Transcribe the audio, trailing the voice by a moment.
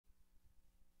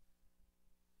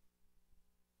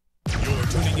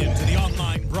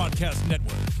broadcast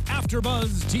network,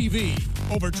 AFTERBUZZ TV.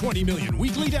 Over 20 million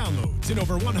weekly downloads in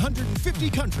over 150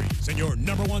 countries, and your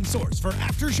 #1 source for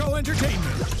after-show entertainment.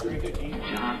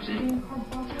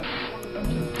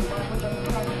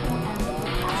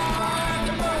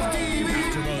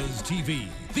 AFTERBUZZ TV,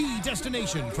 the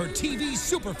destination for TV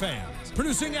superfans.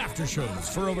 Producing after shows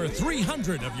for over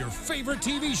 300 of your favorite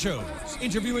TV shows,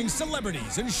 interviewing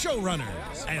celebrities and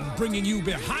showrunners, and bringing you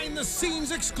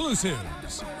behind-the-scenes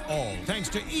exclusives. All thanks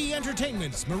to E!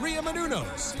 Entertainment's Maria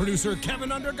Menounos, producer Kevin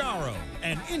Undergaro,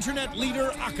 and internet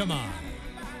leader Akamai.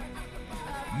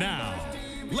 Now,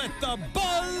 let the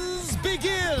buzz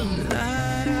begin!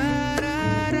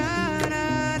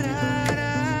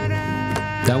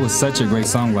 That was such a great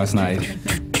song last night.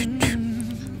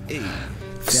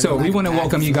 So we want to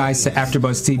welcome you guys to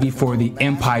AfterBuzz TV for the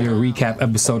Empire Recap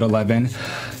Episode 11,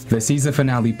 the season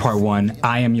finale Part 1.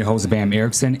 I am your host, Bamm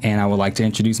Ericsen, and I would like to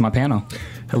introduce my panel.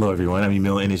 Hello everyone, I'm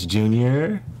Emile Ennis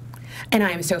Jr. And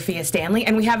I am Sofia Stanley,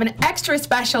 and we have an extra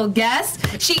special guest.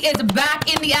 She is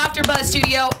back in the AfterBuzz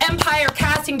studio, Empire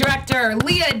casting director,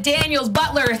 Leah Daniels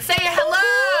Butler. Say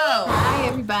hello! Hi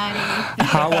everybody.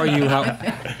 How are you?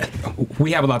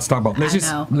 We have a lot to talk about.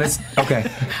 Okay.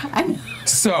 I know.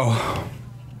 So,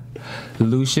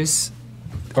 Lucious,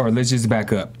 or let's just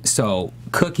back up. So,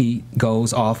 Cookie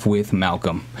goes off with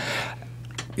Malcolm.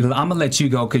 I'm gonna let you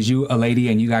go because you a lady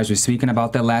and you guys were speaking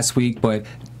about that last week, but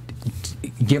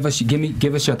give us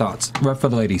your thoughts for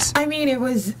the ladies. I mean, it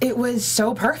was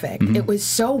so perfect. It was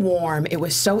so warm. It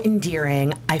was so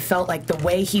endearing. I felt like the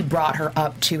way he brought her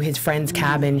up to his friend's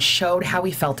cabin showed how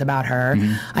he felt about her.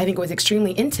 I think it was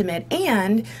extremely intimate,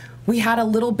 and we had a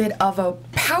little bit of a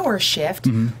power shift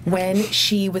when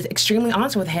she was extremely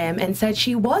honest with him and said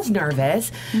she was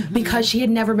nervous because she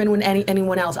had never been with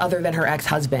anyone else other than her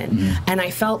ex-husband. And I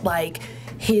felt like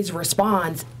his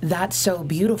response, "That's so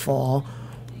beautiful,"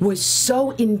 was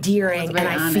so endearing, and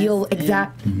I feel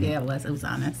Yeah, it was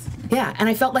honest. Yeah, and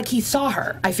I felt like he saw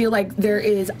her. I feel like there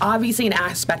is obviously an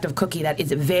aspect of Cookie that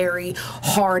is very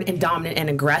hard and dominant and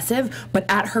aggressive, but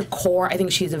at her core, I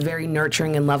think she's a very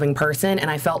nurturing and loving person,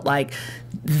 and I felt like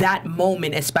that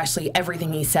moment, especially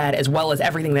everything he said, as well as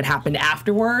everything that happened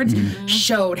afterwards,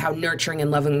 showed how nurturing and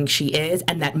loving she is,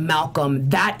 and that Malcolm,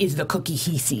 that is the Cookie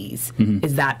he sees,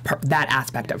 is that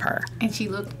aspect of her. And she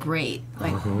looked great,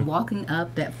 like walking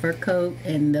up that fur coat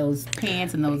and those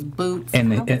pants and those boots.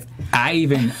 And I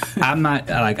even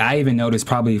noticed,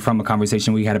 probably from a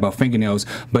conversation we had about fingernails,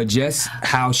 but just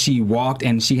how she walked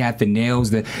and she had the nails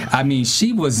that, I mean,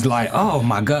 she was like, oh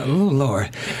my God, oh Lord.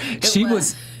 She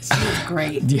was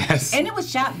great. Yes. And it was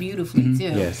shot beautifully too.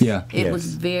 Yes. Yeah. It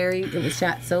was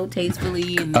shot so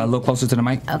tastefully. And a little closer to the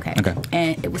mic. Okay.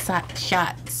 And it was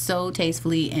shot so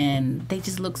tastefully, and they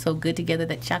just look so good together.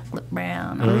 That chocolate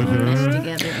brown, meshed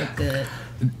together, look good.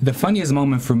 The funniest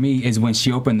moment for me is when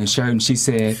she opened the shirt and she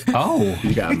said, "Oh,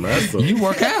 You got muscle. you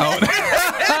work out."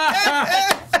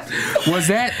 Was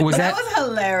that was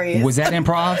hilarious. Was that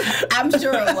improv? I'm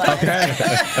sure it was. Okay.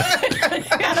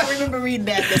 I don't remember reading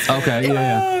that. Okay,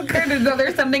 yeah. No,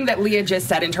 there's something that Leah just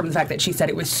said in terms of the fact that she said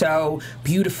it was so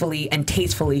beautifully and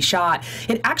tastefully shot.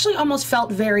 It actually almost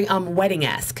felt very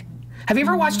wedding-esque. Have you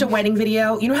ever watched a wedding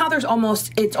video? You know how it's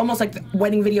almost like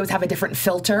wedding videos have a different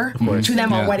filter to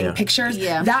them on wedding pictures?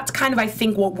 Yeah. That's kind of, I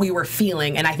think, what we were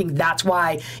feeling, and I think that's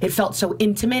why it felt so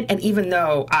intimate, and even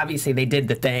though, obviously, they did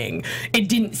the thing, it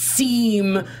didn't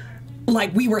seem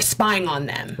like we were spying on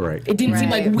them. Right. It didn't seem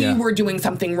like we were doing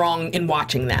something wrong in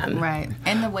watching them. Right.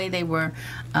 And the way they were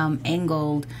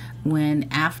angled when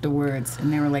afterwards,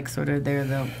 and they were like sort of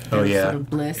sort of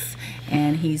bliss,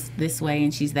 and he's this way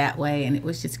and she's that way, and it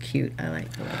was just cute. I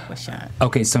like what shot.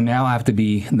 Okay, so now I have to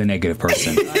be the negative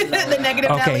person. The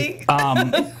negative Nelly.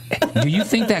 Do you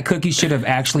think that Cookie should have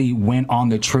actually went on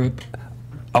the trip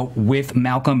with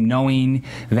Malcolm, knowing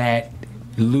that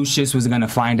Lucious was going to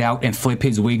find out and flip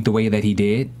his wig the way that he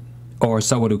did? Or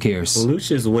so what, who cares?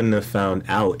 Lucious wouldn't have found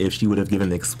out if she would have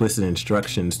given explicit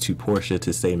instructions to Portia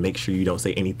to say, make sure you don't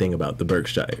say anything about the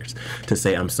Berkshires, to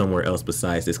say I'm somewhere else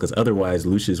besides this, because otherwise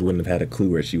Lucious wouldn't have had a clue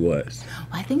where she was.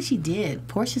 Well, I think she did.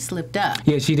 Portia slipped up.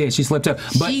 Yeah, she did. She slipped up.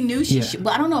 But she knew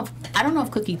well, I don't know if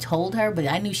Cookie told her, but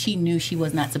I knew she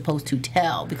was not supposed to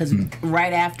tell, because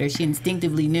right after she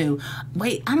instinctively knew.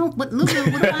 Wait, what do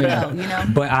I know? You know.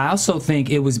 But I also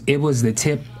think it was the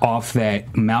tip off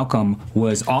that Malcolm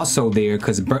was also there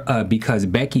because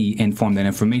Becky informed that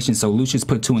information. So Lucious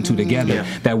put two and two together.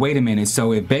 That wait a minute.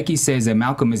 So if Becky says that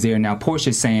Malcolm is there, now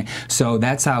Portia's saying, so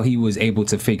that's how he was able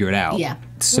to figure it out. Yeah.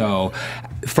 So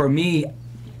for me,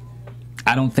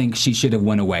 I don't think she should have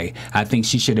went away. I think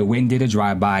she should have went and did a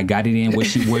drive-by, got it in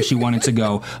where she wanted to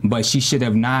go, but she should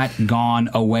have not gone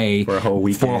away for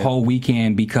a whole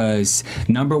weekend. Because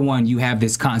number one, you have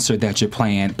this concert that you're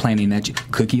planning that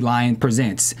Cookie Lyon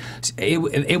presents.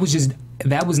 It was just,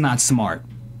 that was not smart.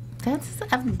 That's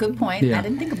a good point. Yeah. I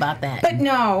didn't think about that. But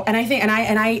no, and I think, and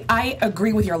I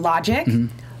agree with your logic,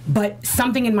 but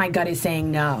something in my gut is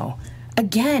saying no.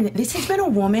 Again, this has been a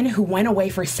woman who went away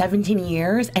for 17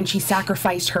 years and she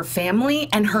sacrificed her family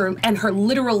and her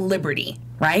literal liberty,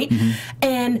 right?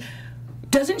 And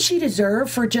doesn't she deserve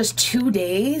for just 2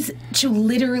 days to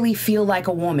literally feel like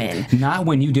a woman? Not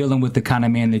when you're dealing with the kind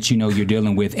of man that you know you're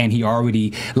dealing with, and he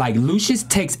already, like, Lucious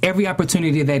takes every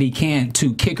opportunity that he can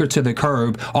to kick her to the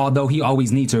curb, although he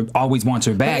always needs her, always wants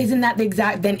her back. But isn't that the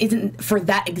exact, then isn't for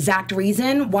that exact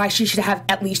reason why she should have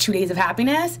at least 2 days of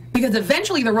happiness? Because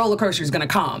eventually the roller coaster is going to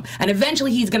come, and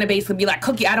eventually he's going to basically be like,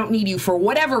 Cookie, I don't need you for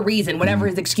whatever reason, whatever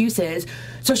his excuse is.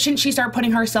 So shouldn't she start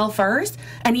putting herself first?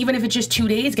 And even if it's just 2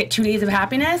 days, get 2 days of happiness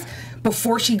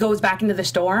before she goes back into the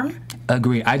storm?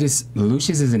 Agree.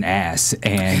 Lucious is an ass,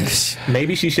 and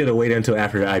maybe she should have waited until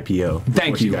after the IPO.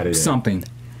 Thank you. Something.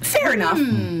 Fair enough.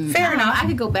 Fair enough. I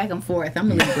could go back and forth.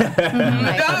 I'm a Libra.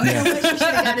 She should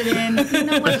have got it in. You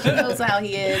know what? She knows how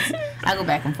he is. I go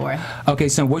back and forth. Okay,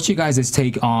 so what's your guys'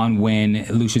 take on when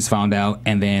Lucious found out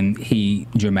and then he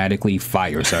dramatically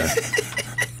fires her?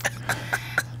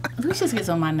 Lucious gets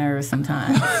on my nerves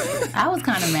sometimes. I was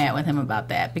kind of mad with him about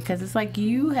that because it's like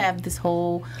you have this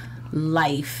whole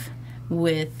life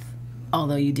with,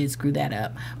 although you did screw that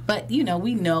up, but you know,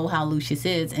 we know how Lucious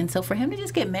is, and so for him to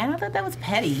just get mad, I thought that was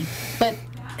petty, but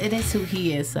it is who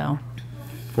he is, so.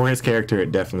 For his character,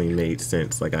 it definitely made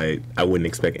sense. Like, I wouldn't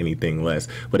expect anything less,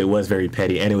 but it was very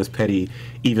petty, and it was petty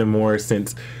even more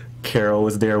since Carol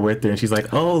was there with her, and she's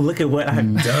like, "Oh, look at what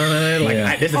I've done!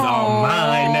 Like, this is all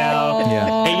mine now."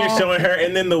 Yeah. And you're showing her,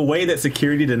 and then the way that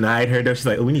security denied her, though, she's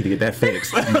like, "Oh, we need to get that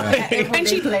fixed." And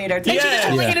she played her. And she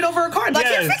just laying it over her card. Like,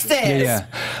 here, fix this. Yeah.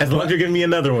 As long as you're giving me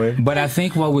another one. But I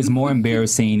think what was more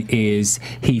embarrassing is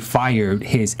he fired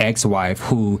his ex-wife,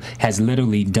 who has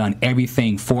literally done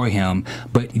everything for him.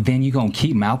 But then you gonna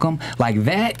keep Malcolm? Like,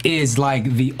 that is like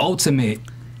the ultimate.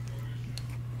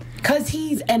 Because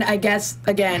he's, and I guess,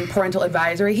 again, parental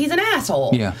advisory, he's an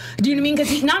asshole. Yeah. Do you know what I mean?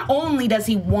 Because not only does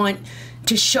he want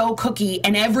to show Cookie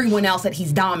and everyone else that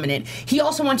he's dominant, he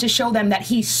also wants to show them that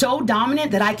he's so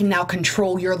dominant that I can now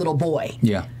control your little boy.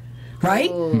 Yeah.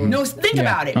 Right? No, think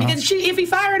about it. Because if he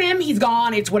fired him, he's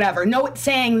gone, it's whatever. No, it's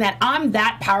saying that I'm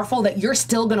that powerful that you're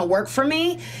still going to work for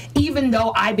me, even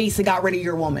though I basically got rid of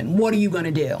your woman. What are you going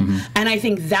to do? And I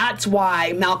think that's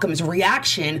why Malcolm's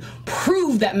reaction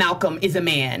proved that Malcolm is a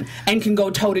man and can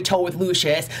go toe-to-toe with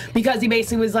Lucious, because he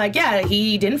basically was like, yeah,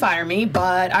 he didn't fire me,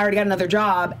 but I already got another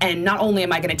job, and not only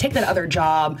am I going to take that other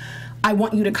job, I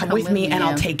want you to come with me, and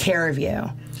I'll take care of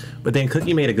you. But then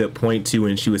Cookie made a good point, too,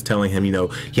 when she was telling him, you know,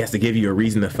 he has to give you a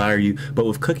reason to fire you. But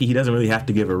with Cookie, he doesn't really have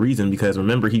to give a reason, because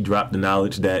remember, he dropped the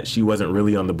knowledge that she wasn't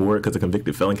really on the board because a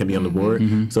convicted felon can be on the board.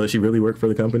 So does she really work for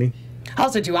the company?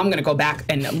 Also, too, I'm going to go back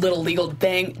and a little legal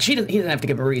thing. He doesn't have to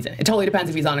give a reason. It totally depends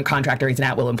if he's on a contract or he's an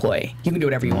at-will employee. You can do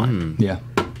whatever you want. Yeah.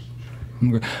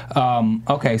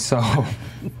 Okay, so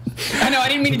I know I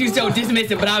didn't mean to do so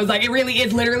dismissive, but I was like, it really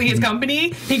is literally his company.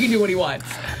 He can do what he wants.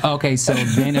 Okay, so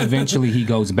then eventually he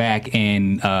goes back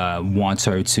and wants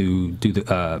her to do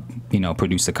the,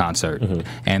 produce the concert,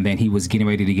 and then he was getting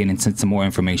ready to get into some more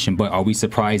information. But are we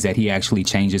surprised that he actually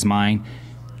changed his mind,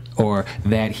 or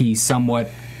that he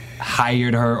somewhat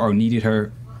hired her or needed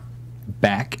her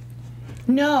back?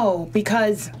 No,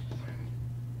 because.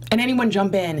 And anyone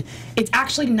jump in, it's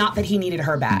actually not that he needed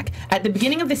her back. At the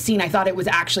beginning of the scene, I thought it was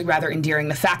actually rather endearing,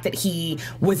 the fact that he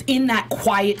was in that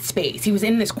quiet space. He was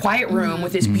in this quiet room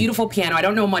with this beautiful piano. I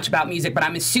don't know much about music, but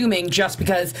I'm assuming just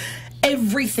because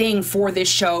everything for this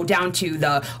show, down to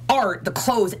the art, the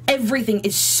clothes, everything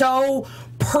is so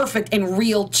perfect and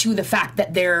real to the fact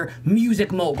that they're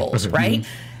music moguls, right?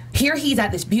 Here he's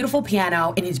at this beautiful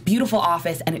piano in his beautiful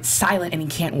office, and it's silent and he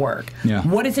can't work. Yeah.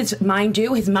 What does his mind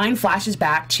do? His mind flashes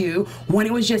back to when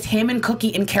it was just him and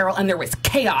Cookie and Carol, and there was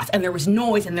chaos and there was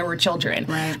noise and there were children.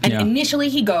 Right. And initially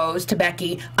he goes to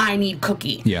Becky, I need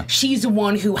Cookie. Yeah. She's the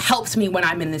one who helps me when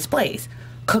I'm in this place.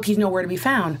 Cookie's nowhere to be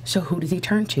found. So who does he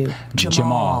turn to?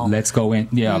 Jamal. Let's go in.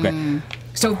 Yeah, okay.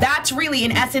 So that's really,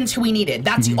 in essence, who he needed.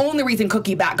 That's the only reason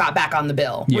Cookie got back on the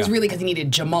bill. Was really because he needed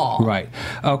Jamal. Right.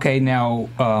 Okay, now,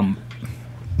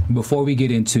 before we get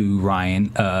into Ryan,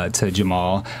 to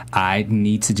Jamal, I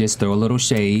need to just throw a little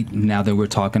shade now that we're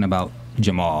talking about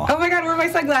Jamal. Oh my God, we're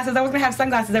my sunglasses. I was gonna have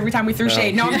sunglasses every time we threw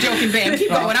shade. No, I'm joking, Bam. Keep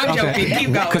going. I'm joking.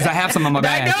 Keep going. Because I have some on my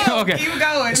bag. I know. Okay. Keep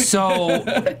going. So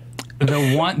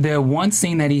the one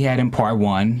scene that he had in part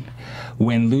 1,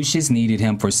 when Lucious needed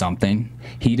him for something,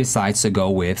 he decides to go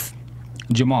with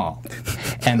Jamal.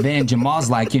 And then Jamal's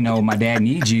like, you know, my dad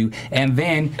needs you. And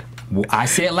then I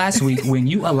said last week, when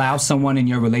you allow someone in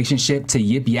your relationship to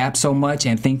yip yap so much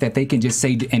and think that they can just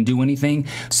say and do anything,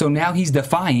 so now he's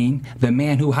defying the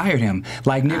man who hired him.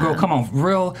 Like, Negro, come on,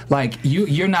 real, like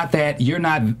you're not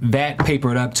that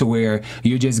papered up to where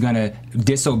you're just gonna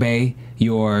disobey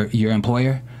your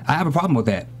employer. I have a problem with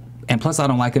that. And plus, I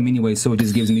don't like him anyway, so it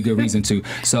just gives me good reason to.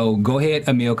 So go ahead,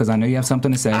 Emile, because I know you have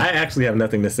something to say. I actually have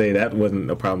nothing to say. That wasn't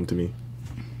a problem to me.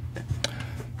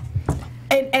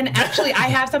 And actually, I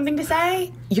have something to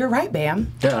say. You're right,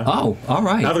 Bam. Yeah. Oh, all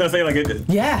right. I was gonna say like it.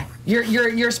 Yeah,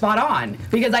 you're spot on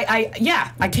because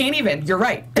I can't even. You're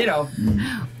right. Ditto.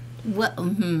 Well,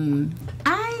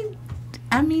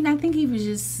 I mean, I think he was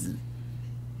just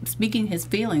speaking his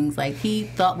feelings. Like, he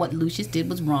thought what Lucious did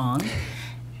was wrong.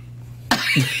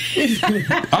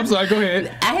 I'm sorry. Go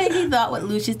ahead. I think he thought what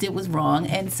Lucious did was wrong,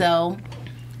 and so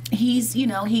he's, you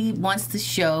know, he wants to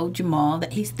show Jamal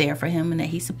that he's there for him and that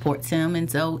he supports him, and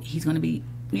so he's going to be,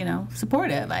 you know,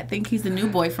 supportive. I think he's the new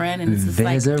boyfriend, and it's just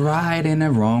There's a right and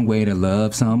a wrong way to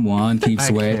love someone. Keep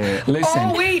sweat. Listen.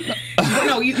 Oh wait,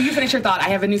 no, you finish your thought. I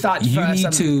have a new thought.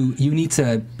 You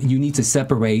need to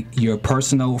separate your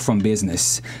personal from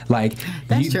business. Like,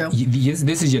 that's true.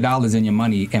 This is your dollars and your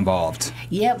money involved.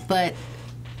 Yeah, but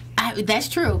that's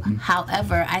true.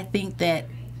 However, I think that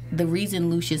the reason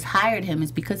Lucious hired him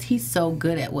is because he's so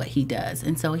good at what he does.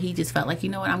 And so he just felt like, you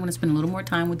know what, I'm going to spend a little more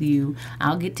time with you.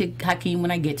 I'll get to Hakeem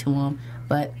when I get to him,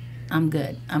 but I'm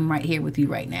good. I'm right here with you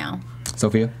right now.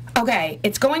 Sophia? Okay,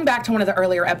 it's going back to one of the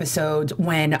earlier episodes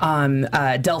when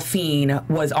Delphine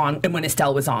was on and when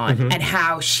Estelle was on, and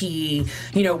how she,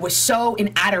 you know, was so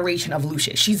in adoration of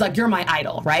Lucious. She's like, you're my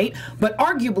idol, right? But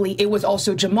arguably, it was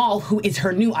also Jamal who is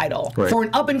her new idol. Right. For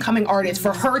an up-and-coming artist,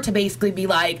 for her to basically be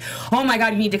like, oh my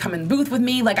God, you need to come in the booth with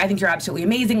me. Like, I think you're absolutely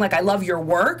amazing. Like, I love your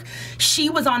work. She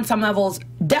was on some levels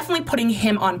definitely putting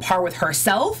him on par with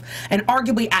herself, and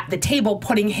arguably at the table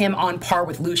putting him on par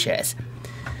with Lucious.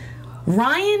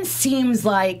 Ryan seems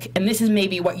like, and this is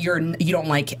maybe what you don't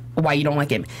like, why you don't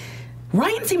like him.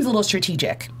 Ryan seems a little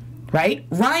strategic, right?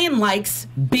 Ryan likes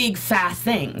big, fast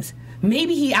things.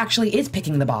 Maybe he actually is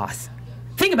picking the boss.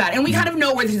 Think about it, and we kind of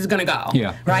know where this is going to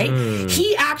go, right?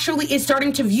 He actually is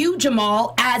starting to view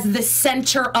Jamal as the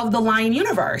center of the Lion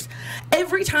universe.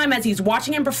 Every time as he's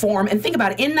watching him perform, and think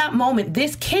about it, in that moment,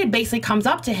 this kid basically comes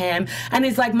up to him and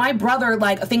is like, my brother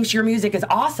thinks your music is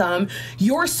awesome.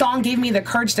 Your song gave me the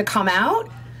courage to come out.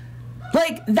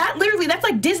 Like, that literally, that's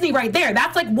like Disney right there.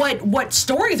 That's like what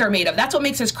stories are made of. That's what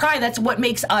makes us cry. That's what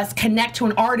makes us connect to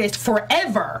an artist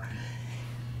forever.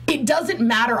 It doesn't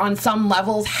matter on some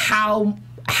levels how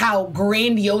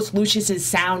grandiose Lucious's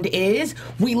sound is.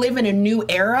 We live in a new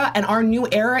era, and our new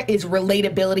era is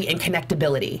relatability and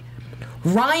connectability.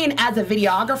 Ryan, as a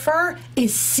videographer,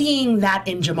 is seeing that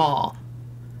in Jamal.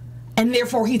 And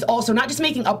therefore, he's also not just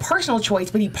making a personal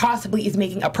choice, but he possibly is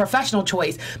making a professional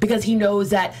choice, because he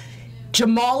knows that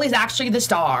Jamal is actually the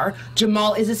star,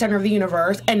 Jamal is the center of the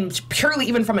universe, and purely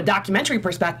even from a documentary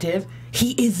perspective,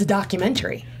 he is the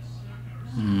documentary.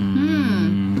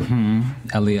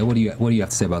 Aaliyah, what do you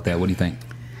have to say about that? What do you think?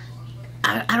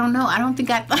 I don't know. I don't think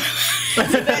I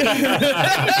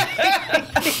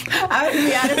would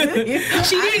be honest with you.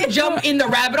 She didn't jump in the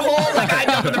rabbit hole like I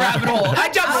jumped in the rabbit hole. I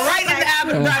jumped right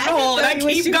in the rabbit hole and I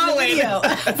keep going.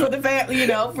 For the family, you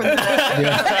know. For the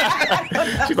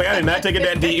She's like, I did not take it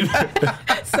that deep.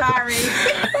 Sorry.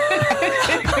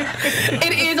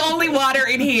 It is only water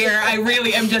in here. I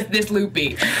really am just this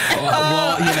loopy.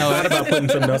 Well, you know, I thought about putting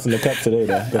something else in the cup today,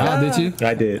 though. Did you?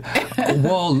 I did.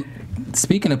 Well,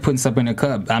 speaking of putting something in a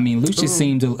cup, I mean, Lucious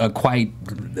seemed quite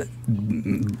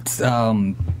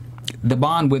the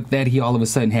bond that he all of a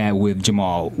sudden had with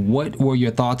Jamal. What were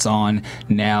your thoughts on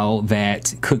now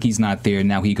that Cookie's not there?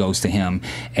 Now he goes to him,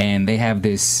 and they have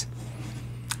this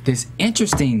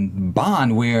interesting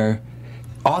bond where,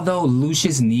 although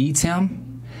Lucious needs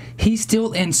him, he's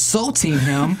still insulting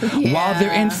him while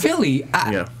they're in Philly.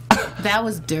 That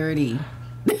was dirty.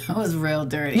 That was real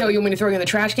dirty. Yo, you want me to throw you in the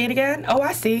trash can again? Oh,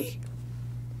 I see.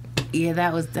 Yeah,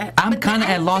 that was that. I'm kind of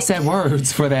at loss at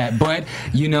words for that, but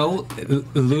you know,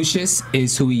 Lucious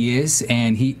is who he is,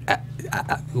 and he.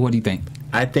 What do you think?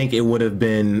 I think it would have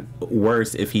been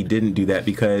worse if he didn't do that,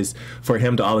 because for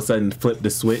him to all of a sudden flip the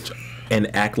switch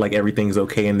and act like everything's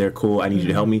okay and they're cool, I need you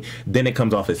to help me, then it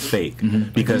comes off as fake,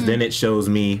 because then it shows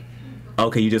me,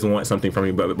 okay, you just want something from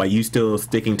me, but by you still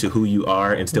sticking to who you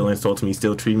are and still insulting me,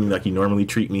 still treating me like you normally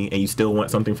treat me, and you still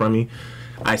want something from me,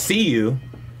 I see you,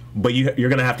 but you're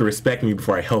gonna have to respect me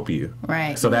before I help you.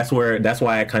 Right. So that's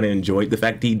why I kind of enjoyed the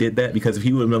fact that he did that, because if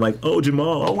he would have been like, oh,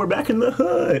 Jamal, oh, we're back in the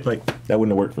hood, like, that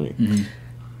wouldn't have worked for me. Mm-hmm.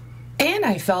 And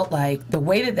I felt like the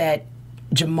way that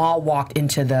Jamal walked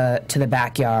into the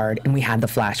backyard and we had the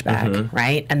flashback,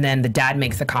 right? And then the dad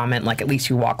makes the comment like, at least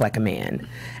you walk like a man.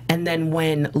 And then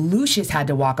when Lucious had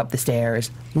to walk up the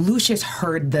stairs, Lucious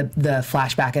heard the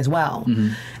flashback as well.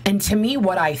 And to me,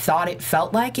 what I thought it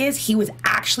felt like is he was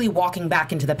actually walking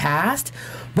back into the past,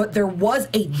 but there was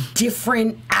a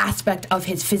different aspect of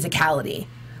his physicality.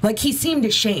 Like, he seemed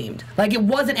ashamed. Like, it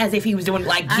wasn't as if he was doing,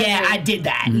 like, I did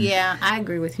that. Yeah, I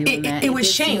agree with you on that. It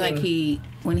was shame. Like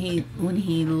when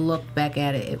he looked back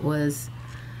at it, it was,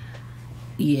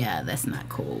 yeah, that's not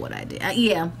cool what I did.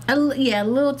 A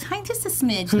little tiny, just a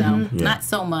smidge, though. Not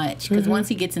so much. Because once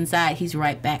he gets inside, he's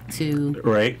right back to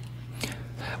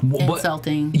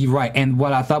insulting. You're right. And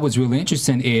what I thought was really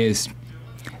interesting is,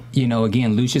 you know,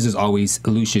 again, Lucious is always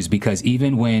Lucious, because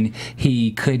even when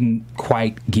he couldn't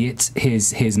quite get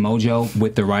his mojo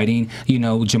with the writing, you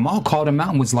know, Jamal called him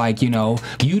out and was like, you know,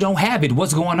 you don't have it,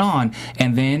 what's going on?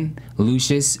 And then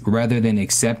Lucious, rather than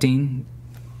accepting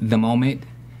the moment,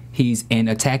 he's in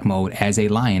attack mode as a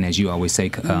lion, as you always say,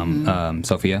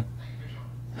 Sofia.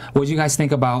 What did you guys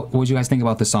think about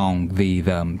the song, the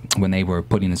when they were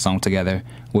putting the song together?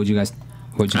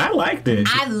 I liked it.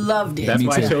 I loved it. That's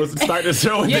why I chose to start the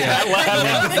show with it. I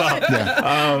love the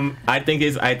song. I think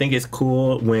it's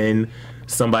cool when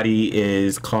somebody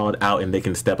is called out and they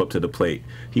can step up to the plate.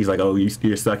 He's like, oh,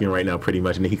 you're sucking right now, pretty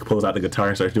much. And then he pulls out the guitar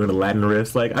and starts doing the Latin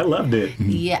riffs. Like, I loved it.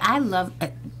 Yeah, I love,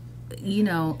 you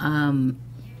know,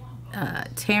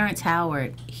 Terrence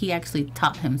Howard, he actually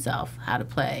taught himself how to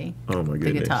play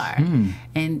the guitar.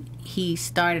 And he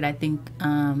started, I think,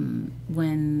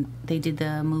 when they did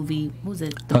the movie, what was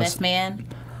it, The Best Man?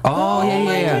 Oh,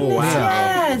 yeah. Oh,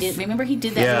 wow. Remember he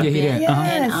did that? Yeah, he did.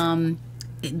 And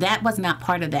that was not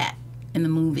part of that in the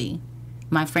movie.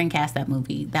 My friend cast that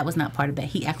movie. That was not part of that.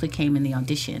 He actually came in the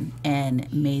audition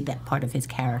and made that part of his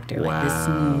character, like this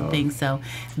smooth thing. So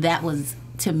that was,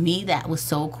 to me, that was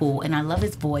so cool, and I love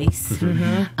his voice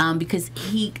because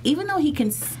he, even though he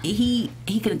can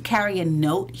carry a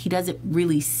note, he doesn't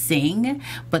really sing,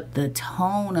 but the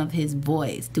tone of his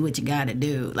voice, do what you gotta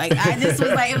do. Like, I just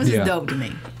was like, it was just dope to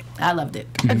me. I loved it.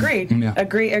 Agreed.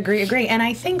 Agree. And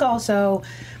I think also,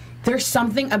 there's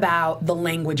something about the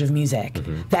language of music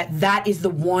that is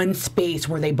the one space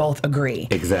where they both agree.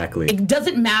 Exactly. It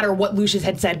doesn't matter what Lucious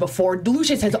had said before.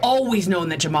 Lucious has always known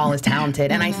that Jamal is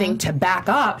talented, and I think to back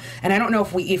up, and I don't know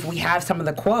if we have some of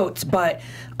the quotes, but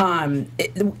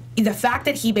the fact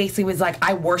that he basically was like,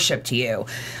 I worshipped you.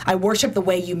 I worshipped the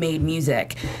way you made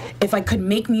music. If I could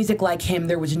make music like him,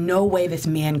 there was no way this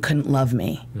man couldn't love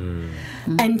me.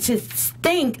 And to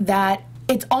think that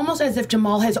it's almost as if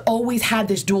Jamal has always had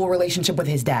this dual relationship with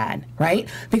his dad, right?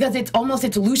 Because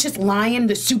it's Lucious Lyon,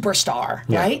 the superstar,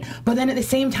 right? But then at the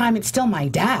same time, it's still my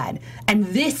dad. And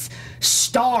this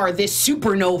star, this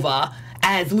supernova,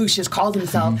 as Lucious calls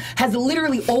himself, has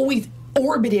literally always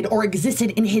orbited or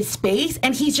existed in his space,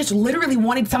 and he's just literally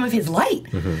wanted some of his light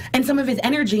and some of his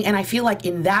energy, and I feel like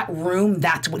in that room,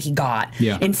 that's what he got.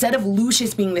 Instead of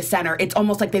Lucious being the center, it's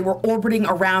almost like they were orbiting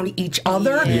around each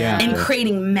other and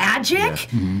creating magic,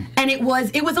 and it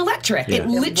was electric. It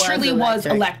literally was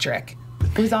electric.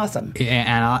 It was awesome.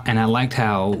 And I liked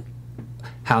how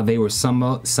they were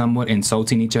somewhat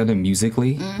insulting each other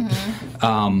musically,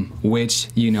 which,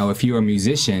 you know, if you're a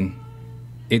musician,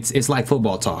 it's like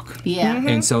football talk.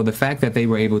 And so the fact that they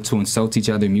were able to insult each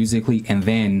other musically, and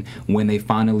then when they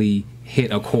finally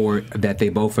hit a chord that they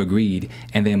both agreed,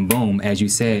 and then boom, as you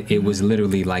said, it was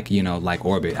literally like, you know, like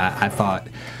orbit. I thought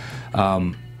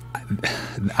the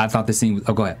scene was,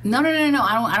 go ahead. No.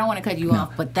 I don't want to cut you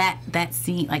off, but that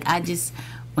scene, like, I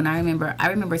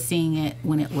remember seeing it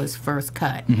when it was first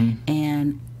cut,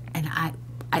 and I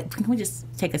can we just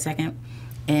take a second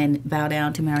and bow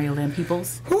down to Mario Van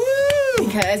Peebles?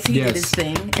 Because he did his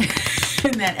thing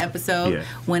in that episode.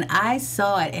 When I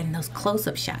saw it and those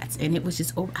close-up shots, and it was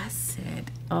just, I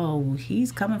said, oh, he's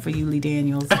coming for you, Leah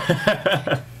Daniels.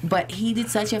 But he did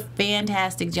such a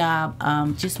fantastic job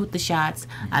just with the shots.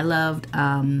 I loved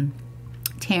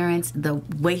Terrence, the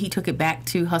way he took it back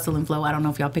to Hustle and Flow. I don't know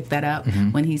if y'all picked that up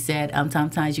when he said,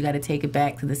 sometimes you got to take it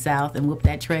back to the South and whoop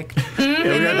that trick.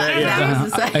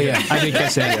 I did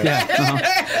catch that.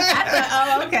 I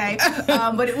thought, okay.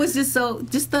 But it was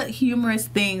just the humorous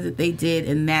things that they did,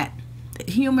 and that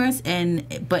humorous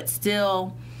but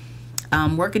still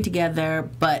working together,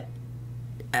 but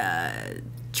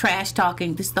trash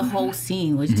talking. Just the whole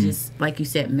scene was just, like you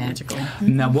said, magical.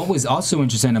 Now, what was also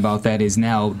interesting about that is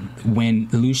now when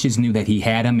Lucious knew that he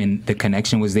had him and the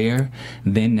connection was there,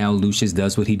 then now Lucious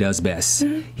does what he does best.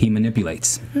 He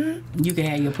manipulates. You can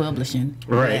have your publishing.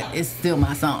 Right. It's still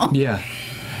my song. Yeah.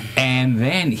 And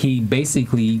then he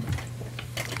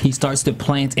starts to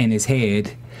plant in his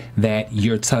head that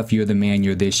you're tough, you're the man,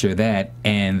 you're this, you're that.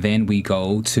 And then we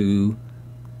go to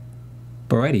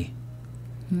Beretti.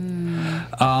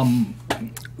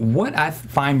 What I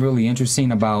find really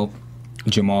interesting about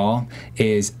Jamal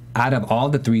is out of all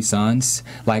the three sons,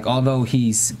 like although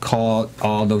he's called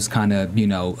all those kind of,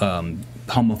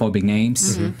 homophobic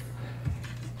names,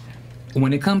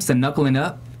 when it comes to knuckling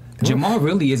up, Jamal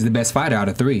really is the best fighter out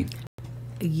of three.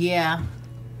 Yeah.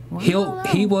 He will.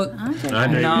 No,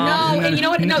 and you know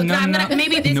what? No, I'm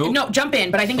gonna jump in,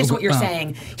 but I think it's what you're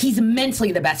saying. He's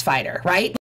mentally the best fighter,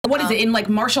 right? What is it in like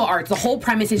martial arts? The whole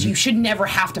premise is you should never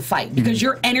have to fight because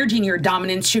your energy and your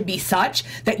dominance should be such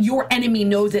that your enemy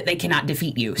knows that they cannot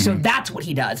defeat you. So that's what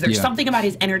he does. There's something about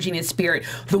his energy and his spirit,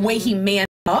 the way he mans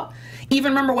up.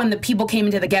 Even remember when the people came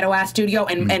into the ghetto ass studio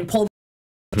and pulled.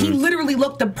 He literally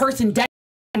looked the person dead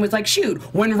and was like, shoot.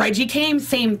 When Reggie came,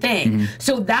 same thing.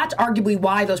 So that's arguably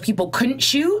why those people couldn't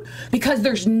shoot, because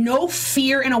there's no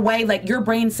fear in a way. Like your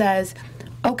brain says,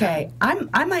 okay,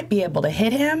 I might be able to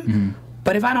hit him,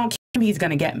 but if I don't kill him, he's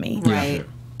gonna get me. Right.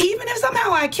 Even if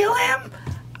somehow I kill him,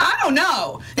 I don't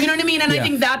know. You know what I mean? And I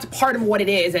think that's part of what it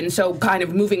is. And so kind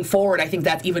of moving forward, I think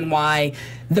that's even why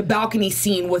the balcony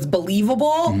scene was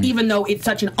believable, even though it's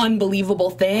such an unbelievable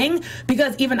thing.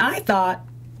 Because even I thought,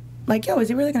 like, yo, is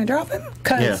he really going to drop him?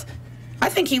 Because I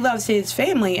think he loves his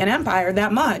family and Empire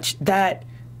that much that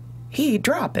he'd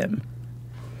drop him.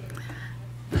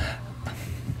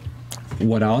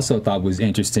 What I also thought was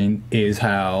interesting is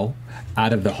how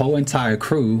out of the whole entire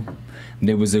crew,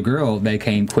 there was a girl that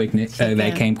came quick,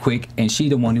 and she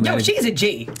the one who. No, she's a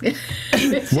G.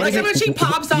 Like when she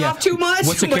pops off too much,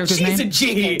 what's the character's she's name? a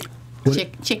G.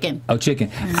 Chicken. Oh, Chicken.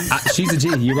 She's a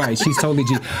G. You're right. She's totally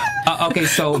G. Okay,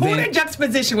 so What then a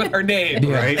juxtaposition with her name,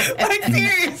 Right? Like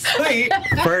seriously,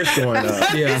 First one up.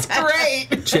 it's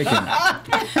great. Chicken.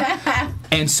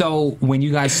 And so when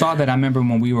you guys saw that, I remember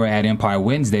when we were at Empire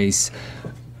Wednesdays,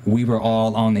 we were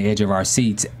all on the edge of our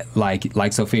seats.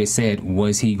 Like Sophia said,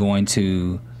 was he going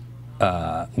to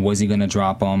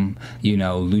drop him? You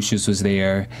know, Lucious was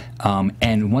there.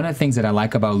 And one of the things that I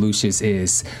like about Lucious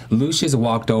is Lucious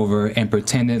walked over and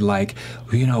pretended like,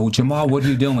 you know, Jamal, what are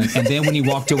you doing? And then when he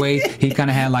walked away, he kind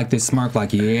of had like this smirk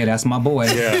like, yeah, that's my boy.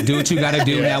 Yeah. Do what you got to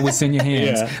do now. What's in your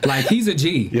hands. Yeah. Like, he's a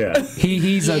G. Yeah.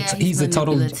 He's a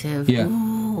total. Yeah.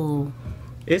 Ooh.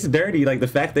 It's dirty. Like the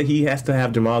fact that he has to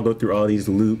have Jamal go through all these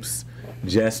loops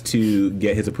just to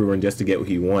get his approval and just to get what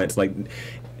he wants. Like,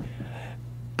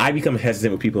 I become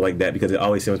hesitant with people like that because it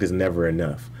always seems like it's never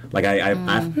enough. Like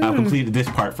I've completed this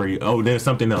part for you. Oh, there's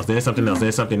something else. There's something else.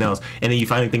 There's something else. And then you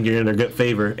finally think you're in their good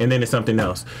favor, and then it's something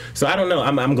else. So I don't know.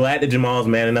 I'm glad that Jamal's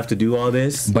man enough to do all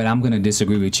this. But I'm gonna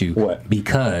disagree with you. What?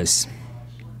 Because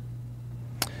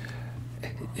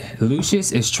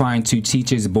Lucious is trying to teach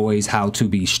his boys how to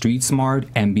be street smart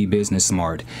and be business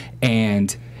smart.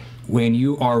 And when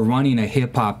you are running a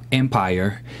hip hop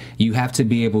empire, you have to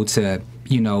be able to,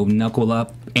 knuckle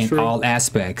up in all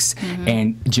aspects.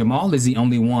 And Jamal is the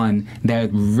only one that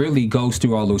really goes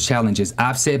through all those challenges.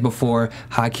 I've said before,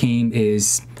 Hakeem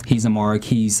he's a mark,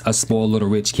 he's a spoiled little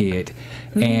rich kid.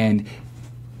 And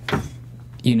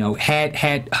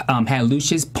had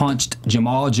Lucious punched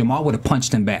Jamal would have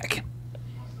punched him back.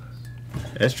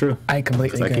 That's true. I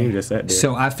completely agree. Hakeem just sat there.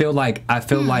 So I feel like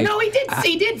no,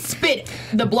 he did spit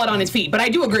the blood on his feet, but I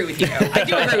do agree with you.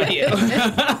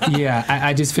 Yeah,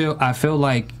 I feel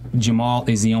like Jamal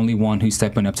is the only one who's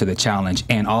stepping up to the challenge.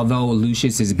 And although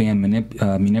Lucious is being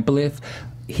manipulative,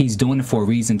 he's doing it for a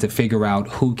reason to figure out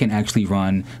who can actually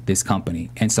run this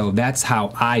company. And so that's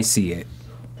how I see it.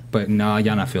 But no,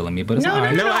 y'all not feeling me. But it's all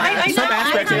right. No, I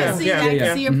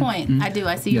see your point. I do.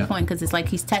 I see your point, because it's like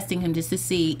he's testing him just to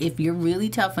see if you're really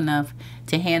tough enough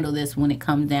to handle this when it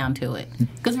comes down to it.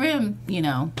 Because for him,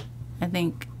 I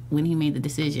think when he made the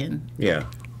decision,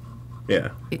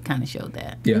 it kind of showed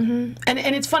that. Yeah. And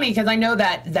it's funny because I know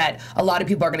that a lot of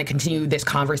people are going to continue this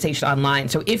conversation online.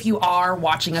 So if you are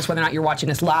watching us, whether or not you're watching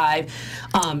us live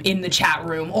in the chat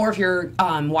room, or if you're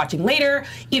watching later,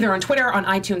 either on Twitter, on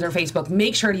iTunes, or Facebook,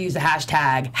 make sure to use the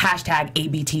hashtag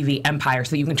ABTV Empire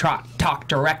so you can talk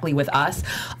directly with us.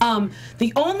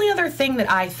 The only other thing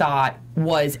that I thought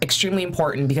was extremely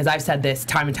important, because I've said this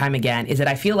time and time again, is that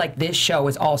I feel like this show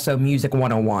is also Music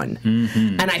 101.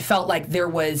 And I felt like there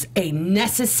was a a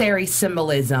necessary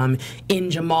symbolism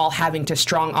in Jamal having to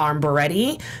strong-arm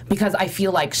Beretti, because I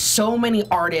feel like so many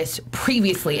artists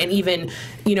previously, and even,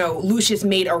 you know, Lucious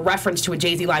made a reference to a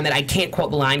Jay-Z line that I can't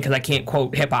quote the line because I can't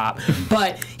quote hip-hop,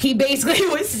 but he basically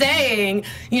was saying,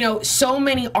 you know, so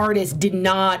many artists did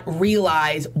not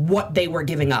realize what they were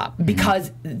giving up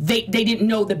because they didn't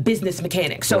know the business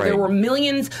mechanics. So there were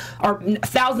millions or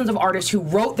thousands of artists who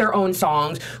wrote their own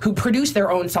songs, who produced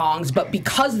their own songs, but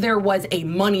because there was a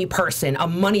money person, a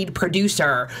moneyed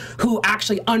producer who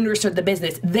actually understood the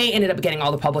business, they ended up getting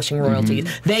all the publishing royalties.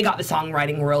 They got the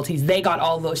songwriting royalties. They got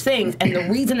all those things. And the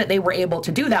reason that they were able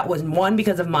to do that was, one,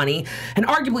 because of money, and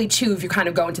arguably, two, if you kind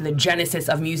of go into the genesis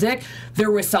of music,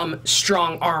 there was some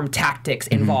strong arm tactics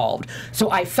involved.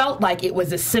 So I felt like it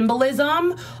was a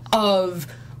symbolism of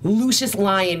Lucious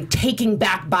Lyon taking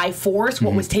back by force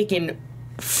what was taken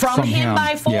from him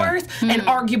by force, and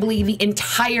arguably the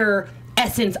entire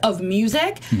essence of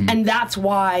music, and that's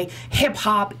why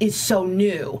hip-hop is so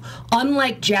new.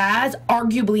 Unlike jazz,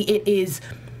 arguably it is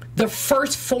the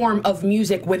first form of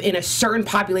music within a certain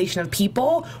population of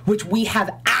people which we have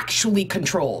actually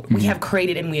controlled. We have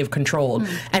created and we have controlled.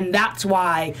 And that's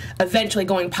why eventually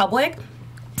going public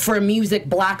for a music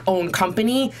black-owned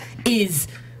company is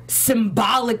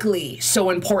symbolically so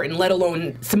important, let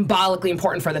alone symbolically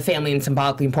important for the family and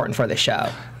symbolically important for the show.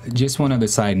 Just one other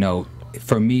side note.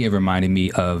 For me, it reminded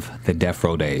me of the Death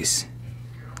Row days.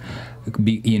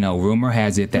 You know, rumor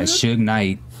has it that Suge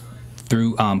Knight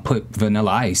put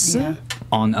Vanilla Ice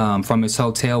on from his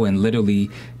hotel and literally,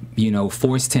 you know,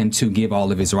 forced him to give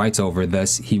all of his rights over.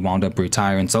 Thus, he wound up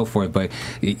retiring and so forth. But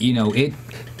you know,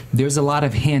 there's a lot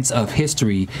of hints of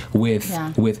history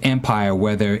with Empire,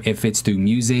 whether if it's through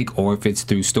music or if it's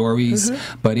through stories.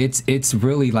 But it's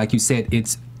really, like you said,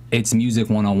 it's music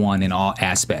 101 in all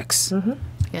aspects.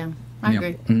 Yeah, I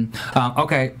agree.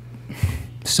 Okay,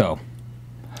 so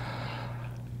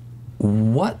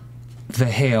what the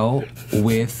hell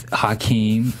with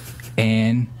Hakeem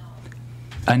and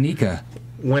Anika?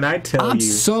 When I tell I'm you,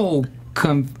 so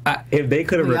if they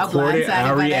could have recorded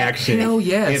our reaction,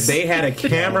 if they had a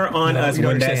camera on us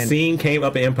when that scene came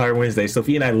up in Empire Wednesday,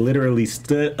 Sophia and I literally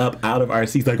stood up out of our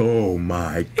seats like, oh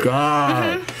my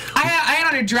God. I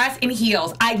had on a dress and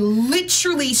heels. I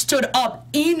literally stood up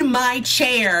in my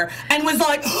chair and was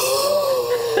like,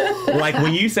 like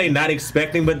when you say not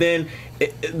expecting, but then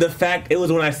the fact it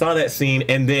was when I saw that scene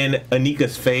and then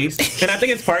Anika's face, and I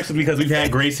think it's partially because we've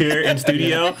had Grace here in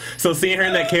studio, so seeing her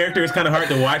in that character is kind of hard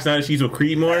to watch now that she's with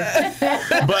Creedmoor.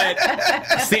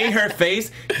 But seeing her face,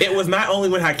 it was not only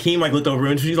when Hakeem like looked over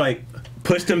and she's like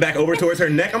pushed him back over towards her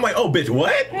neck. I'm like, oh bitch,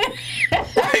 what?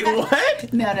 Like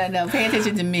what? No. Pay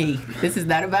attention to me. This is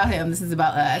not about him. This is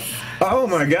about us. Oh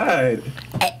my God.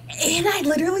 And I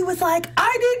literally was like,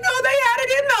 I didn't know they had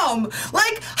it in them.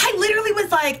 Like, I literally was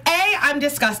like, A, I'm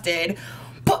disgusted,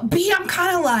 but B, I'm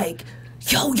kind of like,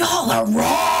 yo, y'all are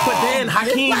wrong. But then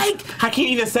Hakeem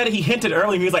even said it. He hinted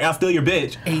earlier. He was like, I'll steal your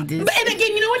bitch. He did. And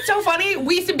again, you know what's so funny?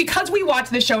 Because we watch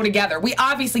the show together, we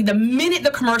obviously, the minute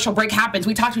the commercial break happens,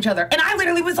 we talk to each other. And I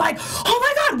literally was like, oh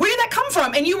my God, where did that come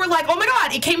from? And you were like, oh my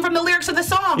God, it came from the lyrics of the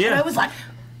song. Yeah. And I was like,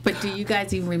 but do you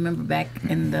guys even remember back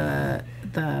in the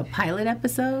pilot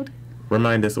episode?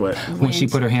 Remind us what? When she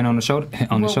put her hand on the shoulder.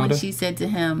 When she said to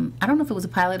him, I don't know if it was a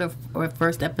pilot or a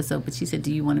first episode, but she said,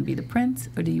 do you want to be the prince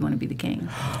or do you want to be the king?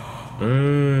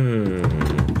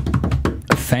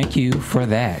 Thank you for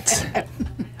that.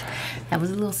 That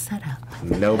was a little setup.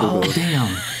 No. Oh,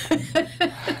 damn.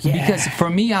 Because for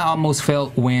me, I almost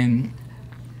felt when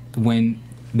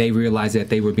they realized that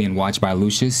they were being watched by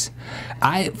Lucious,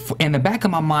 in the back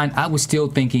of my mind, I was still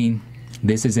thinking,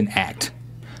 this is an act.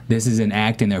 This is an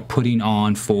act, and they're putting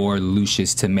on for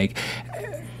Lucious to make.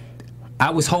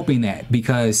 I was hoping that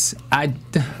because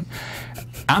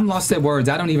I'm lost at words.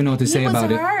 I don't even know what to say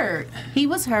about it. He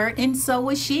was hurt, and so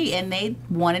was she, and they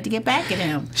wanted to get back at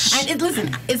him.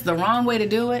 Listen, it's the wrong way to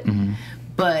do it,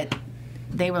 but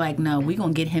they were like, no, we're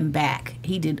going to get him back.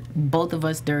 He did both of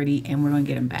us dirty, and we're going to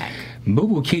get him back. Boo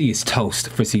Boo Kitty is toast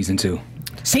for season 2.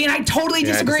 See, and I totally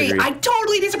disagree. I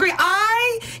totally disagree.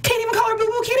 I can't even call her Boo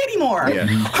Boo Kid anymore. Yeah.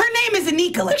 Her name is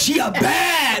Anika. Like, she a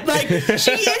bad. Like,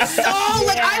 she is so,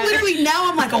 like, I literally,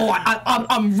 now I'm like, oh,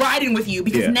 I'm riding with you.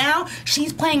 Because now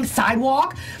she's playing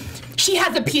Sidewalk. She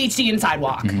has a PhD in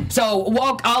Sidewalk. So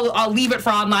I'll leave it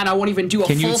for online. I won't even do a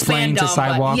Can full you explain fandom. to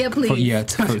Sidewalk? Yeah,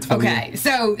 please. Okay,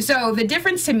 so the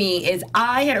difference to me is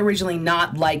I had originally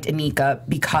not liked Anika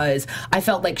because I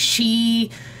felt like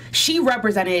she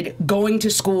represented going to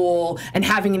school and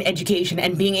having an education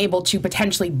and being able to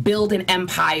potentially build an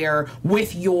empire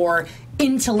with your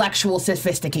intellectual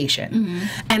sophistication.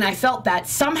 And I felt that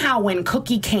somehow when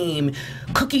Cookie came,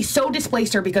 Cookie so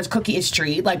displaced her because Cookie is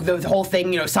street, like the whole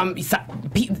thing, you know,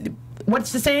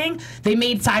 what's the saying? They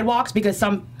made sidewalks because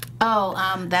some...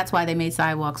 that's why they made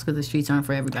sidewalks, because the streets aren't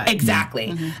for everybody.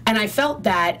 Exactly. And I felt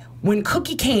that when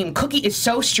Cookie came, Cookie is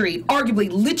so street,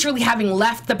 arguably literally having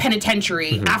left the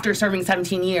penitentiary after serving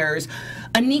 17 years,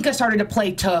 Anika started to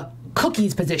play to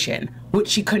Cookie's position, which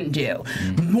she couldn't do.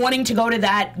 Wanting to go to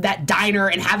that diner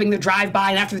and having the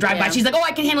drive-by, and after the drive-by, she's like, oh,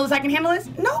 I can handle this, I can handle this.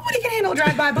 Nobody can handle a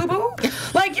drive-by, boo-boo.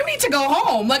 Like, you need to go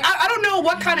home. Like, I don't know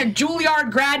what kind of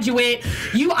Juilliard graduate,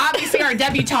 you obviously are a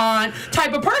debutante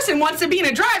type of person wants to be in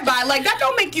a drive-by. Like, that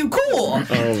don't make you cool.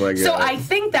 Oh, my God. So I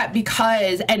think that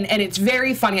because, and it's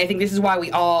very funny, I think this is why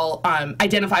we all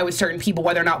identify with certain people,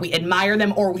 whether or not we admire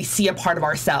them or we see a part of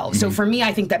ourselves. So for me,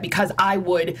 I think that because I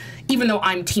would, even though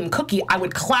I'm Team Cookie, I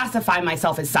would classify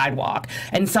myself as sidewalk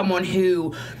and someone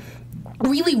who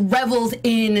really revels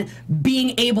in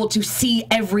being able to see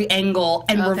every angle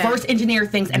and reverse engineer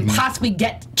things and possibly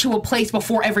get to a place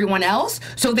before everyone else.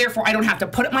 So therefore, I don't have to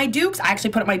put up my dukes. I actually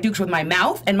put up my dukes with my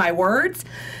mouth and my words.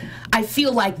 I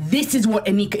feel like this is what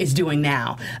Anika is doing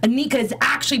now. Anika is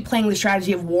actually playing the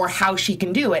strategy of war, how she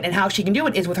can do it. And how she can do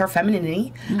it is with her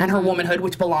femininity and her womanhood,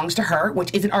 which belongs to her,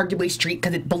 which isn't arguably street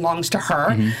because it belongs to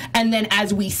her. And then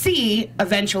as we see,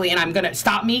 eventually, and I'm going to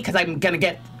stop me because I'm going to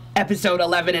get episode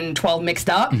 11 and 12 mixed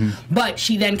up, but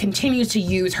she then continues to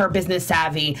use her business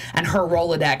savvy and her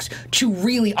Rolodex to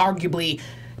really arguably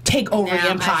take over the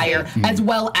empire, as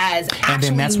well as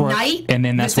actually unite and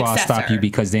then that's where I'll stop you,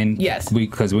 because then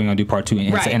because we're gonna do part 2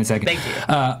 in a second. Thank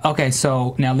you. Okay,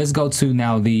 so now let's go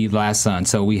to the last son.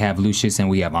 So we have Lucious and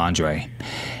we have Andre,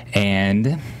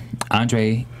 and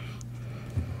Andre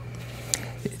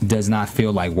does not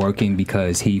feel like working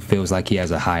because he feels like he has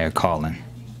a higher calling.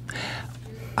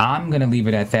 I'm gonna leave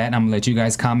it at that. I'm gonna let you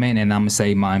guys comment, and I'm gonna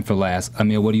say mine for last.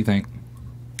 Emile, what do you think?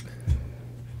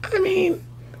 I mean,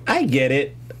 I get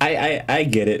it. I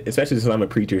get it, especially since I'm a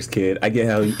preacher's kid. I get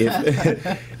how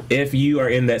if you are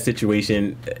in that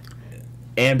situation,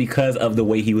 and because of the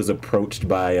way he was approached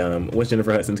by what's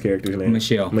Jennifer Hudson's character's name?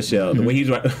 Michelle. The way he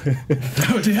was.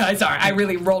 Sorry, I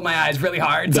really rolled my eyes really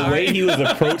hard. The way he was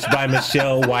approached by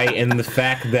Michelle White, and the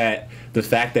fact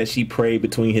that she prayed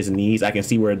between his knees, I can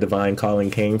see where a divine calling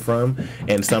came from,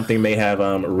 and something may have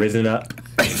risen up.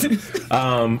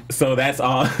 So that's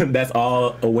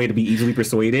all a way to be easily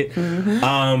persuaded.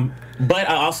 But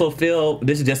I also feel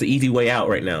this is just an easy way out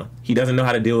right now. He doesn't know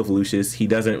how to deal with Lucious. He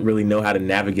doesn't really know how to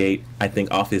navigate, I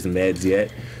think, off his meds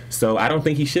yet. So I don't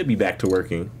think he should be back to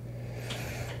working.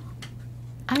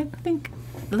 I think,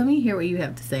 let me hear what you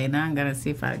have to say. Now I'm going to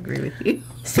see if I agree with you.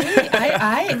 See,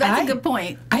 that's a good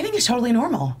point. I think it's totally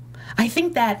normal. I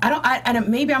think that,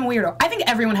 maybe I'm a weirdo. I think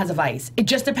everyone has a vice. It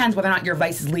just depends whether or not your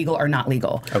vice is legal or not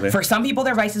legal. Okay. For some people,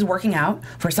 their vice is working out.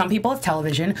 For some people, it's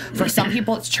television. For some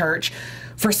people, it's church.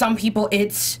 For some people,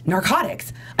 it's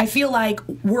narcotics. I feel like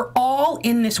we're all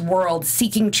in this world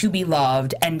seeking to be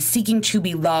loved and seeking to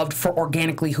be loved for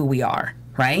organically who we are.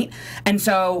 Right? And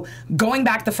so going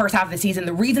back the first half of the season,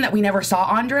 the reason that we never saw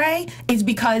Andre is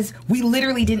because we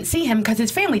literally didn't see him because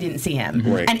his family didn't see him.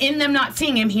 Right. And in them not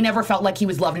seeing him, he never felt like he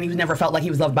was loved, and he never felt like he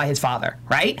was loved by his father.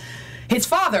 Right? His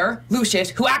father, Lucious,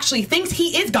 who actually thinks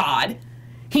he is God,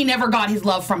 he never got his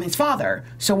love from his father.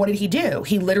 So what did he do?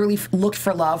 He literally looked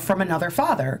for love from another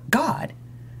father, God.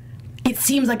 It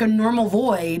seems like a normal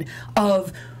void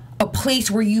of a place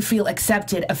where you feel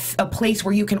accepted, a place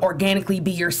where you can organically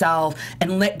be yourself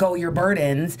and let go your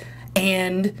burdens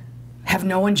and have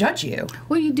no one judge you.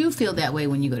 Well, you do feel that way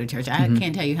when you go to church. I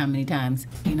can't tell you how many times,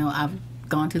 I've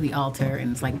gone to the altar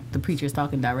and it's like the preacher's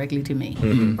talking directly to me.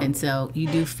 And so you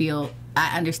do feel,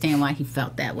 I understand why he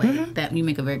felt that way. That you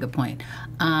make a very good point.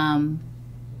 I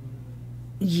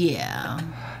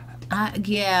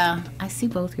see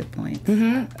both your points.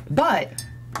 But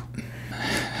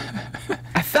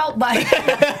I felt like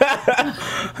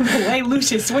the way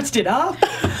Lucious switched it up,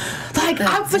 like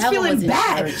I was feeling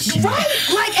bad, right?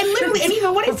 Like, and literally, and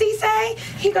even what does he say?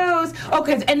 He goes,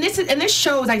 "Okay," and this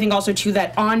shows, I think, also too,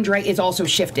 that Andre is also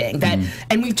shifting. That,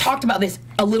 and we've talked about this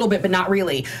a little bit, but not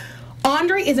really.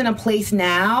 Andre is in a place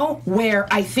now where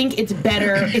I think it's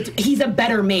better. He's a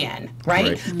better man,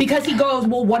 right? Because he goes,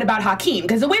 well, what about Hakeem?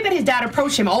 Because the way that his dad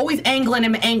approached him, always angling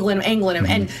him,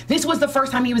 and this was the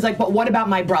first time he was like, but what about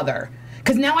my brother?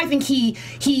 Because now I think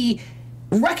he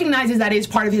recognizes that is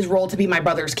part of his role to be my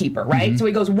brother's keeper, right? So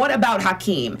he goes, what about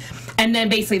Hakeem? And then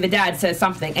basically the dad says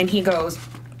something, and he goes,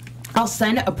 I'll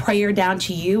send a prayer down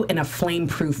to you in a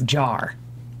flame-proof jar.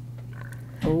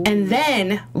 Ooh. And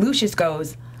then Lucious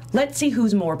goes, let's see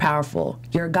who's more powerful,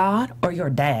 your God or your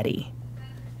daddy.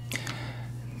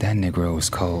 That Negro is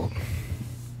cold.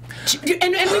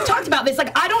 And we've talked about this.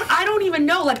 Like, I don't even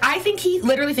know. Like, I think he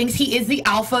literally thinks he is the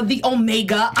Alpha, the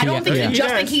Omega. I don't think he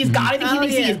just thinks he's God. I think he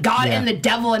thinks he is God and the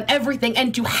devil and everything.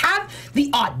 And to have the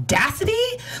audacity,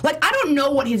 like, I don't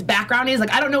know what his background is.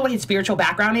 Like, I don't know what his spiritual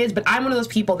background is. But I'm one of those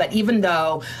people that even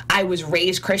though I was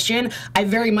raised Christian, I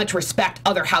very much respect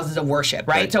other houses of worship,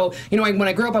 right? So, you know, when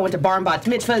I grew up, I went to bar and bat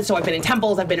mitzvahs. So I've been in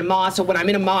temples. I've been in mosques. So when I'm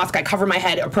in a mosque, I cover my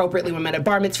head appropriately when I'm at a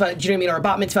bar mitzvah, do you know what I mean, or a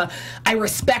bat mitzvah. I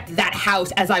respect that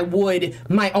house as I would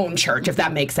my own church, if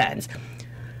that makes sense.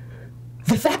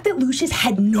 The fact that Lucious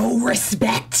had no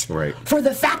respect for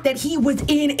the fact that he was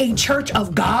in a church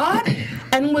of God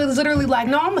and was literally like,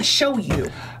 no, I'm gonna show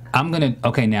you. I'm gonna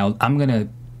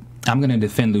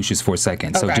defend Lucious for a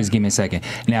second, so just give me a second.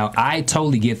 Now, I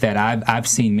totally get that. I've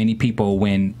seen many people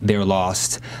when they're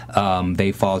lost,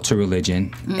 they fall to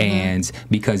religion, and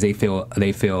because they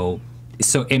feel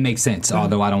so it makes sense.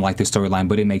 Although I don't like the storyline,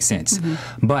 but it makes sense.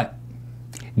 But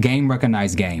game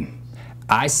recognized game.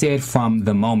 I said from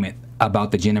the moment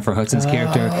about the Jennifer Hudson's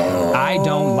character, I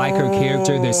don't like her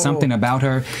character. There's something about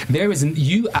her. There is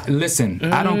listen,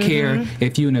 I don't care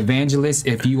if you're an evangelist,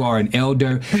 if you are an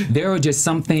elder, there are just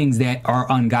some things that are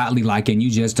ungodly like, and you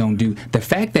just don't do. The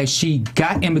fact that she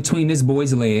got in between this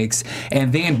boy's legs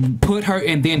and then put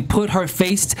her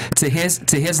face to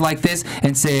his like this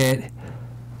and said,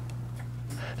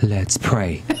 let's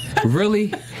pray.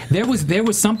 Really? There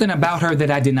was something about her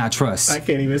that I did not trust. I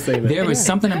can't even say that. There was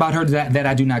something about her that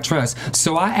I do not trust.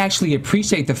 So I actually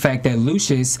appreciate the fact that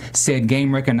Lucious said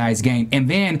game recognized game. And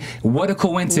then what a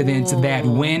coincidence that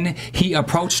when he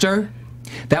approached her,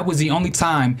 that was the only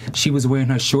time she was wearing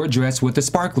her short dress with the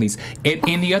sparklies.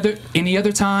 Any other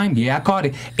time, yeah, I caught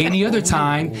it. Any other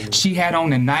time, she had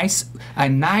on a nice,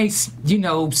 you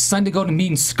know, Sunday go to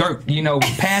meeting skirt, you know,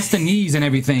 past the knees and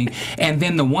everything. And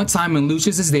then the one time when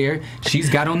Lucious is there, she's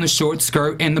got on the short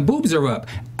skirt and the boobs are up.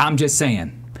 I'm just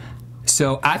saying.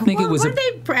 So I think it was. Look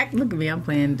at me, I'm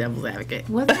playing devil's advocate.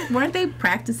 Weren't they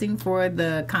practicing for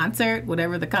the concert,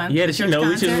 whatever the concert? Yeah, did she know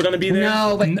Lucious was going to be there?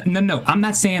 No, but no. I'm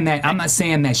not saying that. I'm not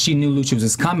saying that she knew Lucious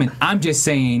was coming. I'm just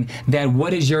saying that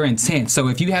what is your intent? So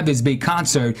if you have this big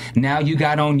concert, now you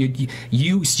got on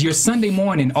your Sunday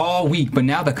morning all week, but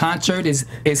now the concert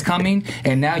is coming,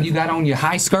 and now you got on your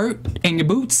high skirt and your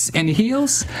boots and your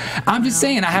heels. I'm just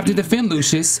saying I have to defend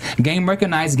Lucious. Game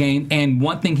recognized game, and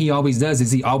one thing he always does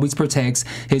is he always protects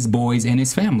his boys and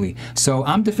his family. So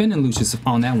I'm defending Lucious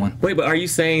on that one. Wait, but are you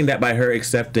saying that by her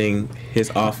accepting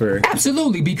his offer?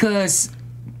 Absolutely, because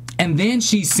and then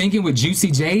she's singing with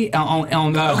Juicy J on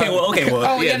okay,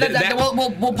 well, yeah,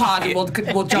 we'll pause and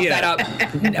we'll jump that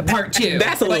up part 2.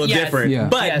 That's a little different. Yeah.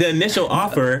 But the initial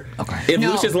offer, if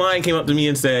Lucious Lyon came up to me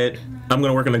and said, I'm going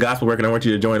to work in the gospel work and I want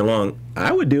you to join along,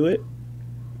 I would do it.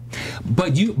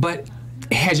 But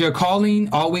has your calling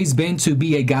always been to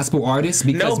be a gospel artist?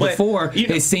 Because before,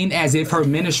 it seemed as if her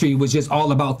ministry was just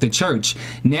all about the church.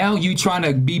 Now you trying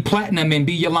to be platinum and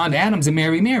be Yolanda Adams and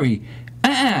Mary Mary.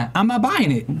 I'm not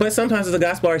buying it. But sometimes as a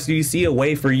gospel artist, you see a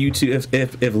way for you to,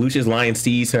 if Lucious Lyon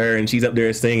sees her and she's up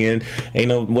there singing,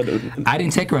 I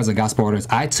didn't take her as a gospel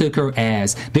artist. I took her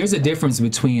as there's a difference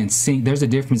between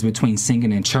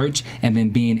singing in church and then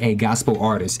being a gospel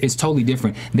artist. It's totally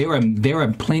different. There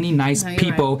are plenty nice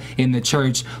people in the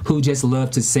church who just love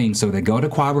to sing. So they go to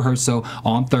choir rehearsal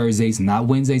on Thursdays, not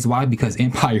Wednesdays. Why? Because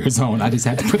Empire is on. I just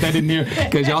had to put that in there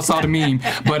because y'all saw the meme.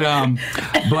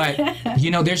 But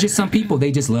you know, there's just some people. They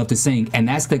just love to sing, and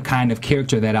that's the kind of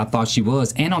character that I thought she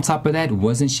was. And on top of that,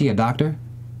 wasn't she a doctor?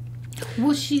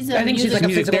 Well, I think she's like a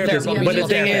music therapist. But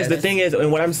the thing is,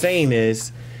 and what I'm saying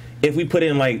is, if we put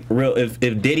in like real, if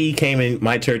Diddy came in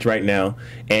my church right now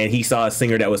and he saw a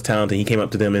singer that was talented, he came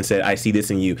up to them and said, "I see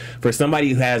this in you." For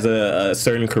somebody who has a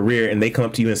certain career and they come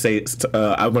up to you and say,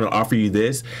 "I'm going to offer you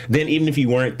this," then even if you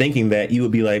weren't thinking that, you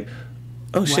would be like,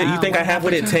 "Oh shit, you think I have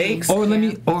what it takes?" Or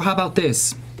how about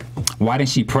this? Why didn't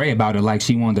she pray about it like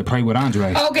she wanted to pray with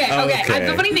Andre? Okay.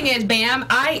 The funny thing is, Bamm,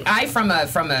 I from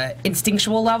a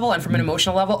instinctual level and from an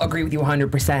emotional level agree with you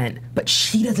 100%. But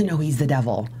she doesn't know he's the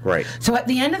devil. Right. So at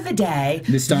the end of the day,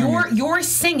 you're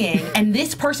singing, and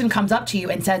this person comes up to you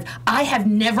and says, "I have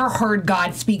never heard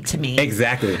God speak to me."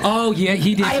 Exactly. Oh yeah,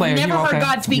 he did. I have never heard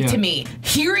God speak to me.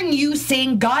 Hearing you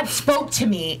sing, God spoke to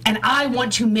me, and I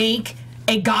want to make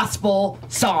a gospel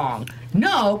song.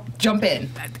 No, jump in.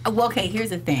 Well, okay,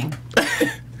 here's the thing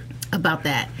about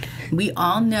that. We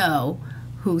all know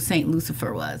who Saint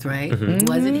Lucifer was, right? Mm-hmm.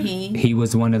 Wasn't he? He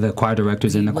was one of the choir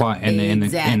directors in the choir in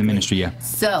the ministry. Yeah.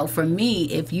 So for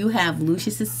me, if you have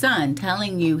Lucius's son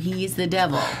telling you he is the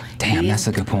devil, damn, that's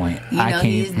a good point.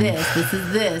 He is this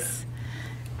is this,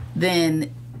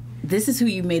 then this is who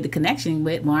you made the connection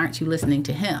with. Why aren't you listening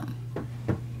to him?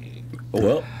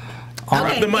 Well,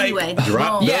 drop the mic. Anyway.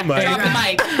 Drop the mic. Drop the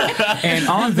mic. And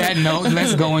on that note,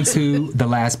 let's go into the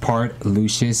last part.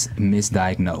 Lucious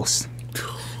misdiagnosed.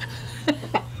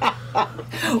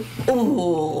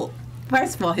 Ooh.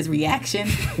 First of all, his reaction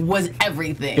was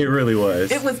everything. It really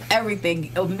was. It was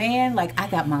everything. Oh, man, like, I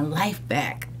got my life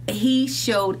back. He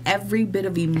showed every bit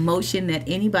of emotion that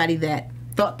anybody that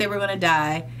thought they were going to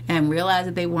die and realized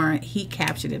that they weren't, he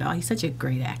captured it all. He's such a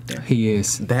great actor. He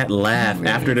is. That laugh Really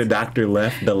after the doctor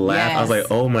left, the laugh, I was like,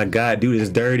 oh my God, dude is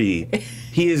dirty.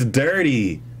 He is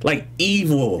dirty. Like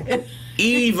evil.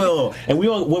 Evil. And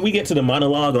when we get to the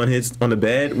monologue on the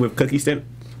bed with Cookie Stand,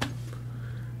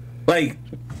 like,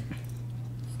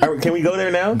 can we go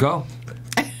there now? Go.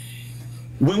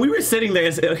 When we were sitting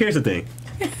there, here's the thing.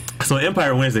 So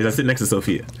Empire Wednesdays, I sit next to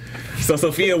Sophia. So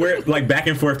Sophia, we're like back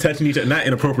and forth touching each other, not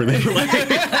inappropriately. Like,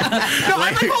 No, I'm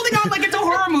like holding on like it's a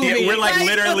horror movie. yeah, we're like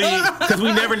literally, because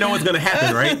we never know what's going to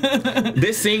happen, right?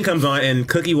 This scene comes on and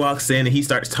Cookie walks in and he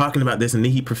starts talking about this and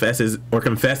then he confesses,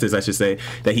 I should say,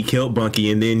 that he killed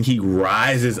Bunky, and then he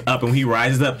rises up, and when he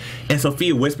rises up, and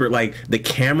Sophia whispered like the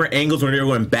camera angles when they were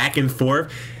going back and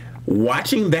forth.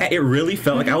 Watching that, it really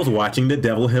felt like I was watching the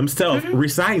devil himself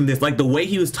reciting this. Like the way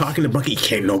he was talking to Bunky,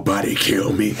 can't nobody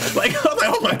kill me. Like, I was like,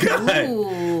 oh my God.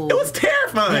 Ooh. It was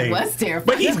terrifying. It was terrifying.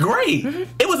 But he's great.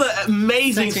 It was an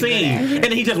amazing Such a good scene. actor. And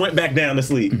then he just went back down to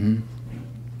sleep.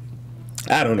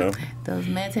 I don't know. Those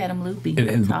meds had him loopy.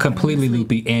 Completely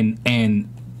loopy.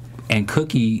 And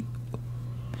Cookie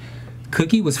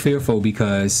was fearful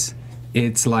because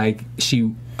it's like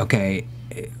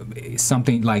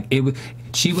something like it was.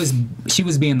 She was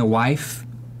being the wife,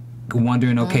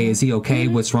 wondering, okay, is he okay?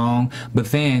 What's wrong? But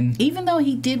then, even though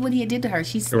he did what he did to her,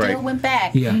 she still went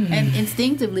back. Yeah. And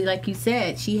instinctively, like you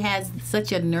said, she has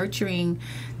such a nurturing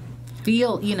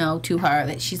feel, to her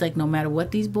that she's like, no matter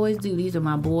what these boys do, these are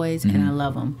my boys, and I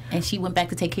love them. And she went back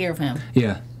to take care of him.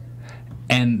 yeah.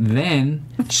 And then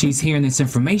she's hearing this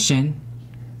information.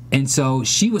 And so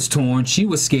she was torn, she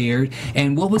was scared.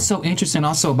 And what was so interesting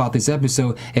also about this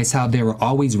episode is how there were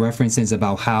always references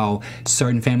about how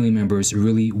certain family members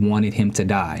really wanted him to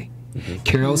die.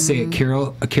 Carol said,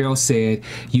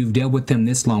 you've dealt with him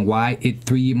this long. Why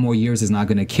 3 more years is not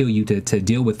going to kill you to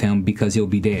deal with him, because he'll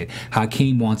be dead.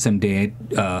 Hakeem wants him dead.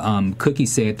 Cookie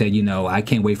said that, I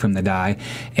can't wait for him to die.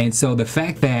 And so the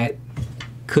fact that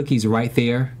Cookie's right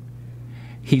there,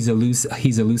 he's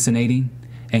hallucinating,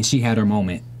 and she had her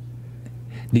moment.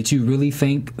 Did you really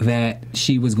think that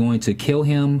she was going to kill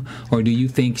him, or do you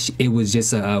think it was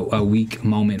just a weak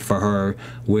moment for her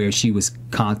where she was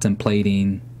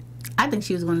contemplating? I think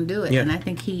she was going to do it, and I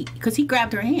think because he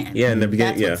grabbed her hand. Yeah, in the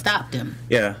beginning, that's what stopped him.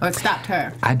 Yeah, or it stopped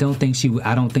her. I don't think she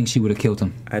would have killed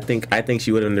him. I think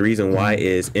she would have. And the reason why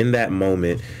is in that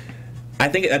moment, I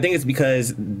think it's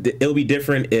because it'll be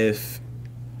different if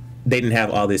they didn't have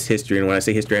all this history. And when I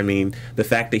say history, I mean the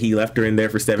fact that he left her in there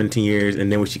for 17 years,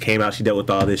 and then when she came out, she dealt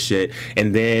with all this shit.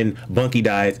 And then Bunky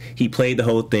dies. He played the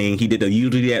whole thing. He did the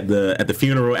eulogy at the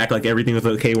funeral, act like everything was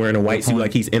okay, wearing a white suit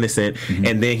like he's innocent.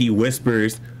 And then he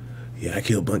whispers, "Yeah, I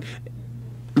killed Bunky."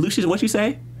 Lucious, what you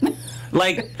say?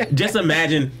 Like, just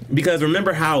imagine, because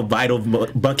remember how vital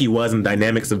Bunky was in the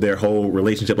dynamics of their whole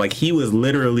relationship. Like, he was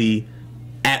literally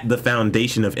at the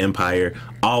foundation of Empire,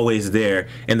 always there.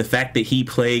 And the fact that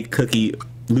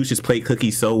Lucious played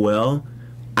Cookie so well,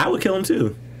 I would kill him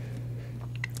too.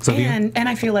 And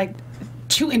I feel like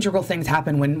 2 integral things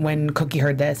happened when Cookie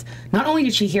heard this. Not only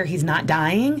did she hear he's not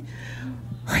dying,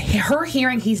 her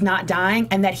hearing he's not dying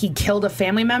and that he killed a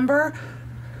family member,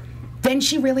 then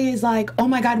she really is like, oh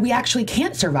my God, we actually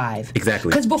can't survive. Exactly.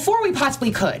 Because before we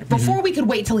possibly could. Before we could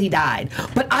wait till he died.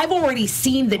 But I've already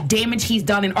seen the damage he's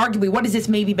done, and arguably, what has this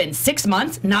maybe been, 6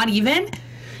 months? Not even.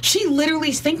 She literally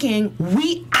is thinking,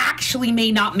 we actually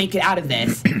may not make it out of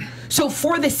this. So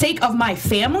for the sake of my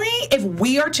family, if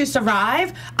we are to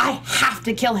survive, I have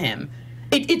to kill him.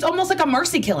 It's almost like a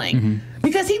mercy killing,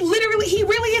 because he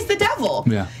really is the devil.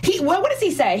 Yeah. What does he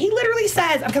say? He literally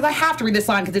says, because I have to read this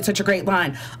line because it's such a great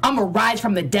line, I'm going to rise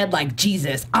from the dead like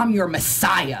Jesus. I'm your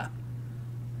Messiah.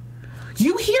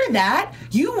 You hear that,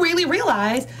 you really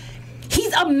realize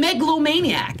he's a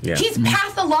megalomaniac. Yeah. He's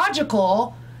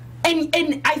pathological.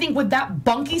 And I think with that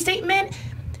Bunky statement,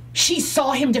 she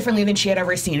saw him differently than she had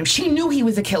ever seen him. She knew he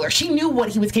was a killer. She knew what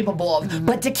he was capable of.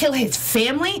 But to kill his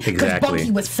family, because Bunky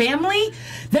was family,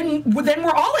 then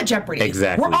we're all at jeopardy.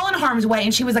 Exactly. We're all in harm's way.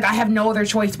 And she was like, I have no other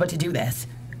choice but to do this.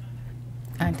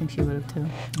 I think she would have too.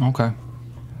 Okay.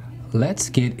 let's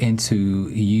get into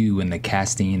you and the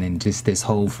casting and just this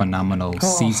whole phenomenal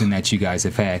season that you guys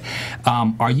have had.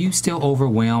 Are you still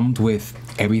overwhelmed with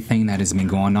everything that has been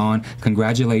going on?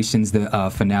 Congratulations,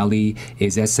 the finale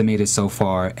is estimated so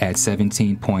far at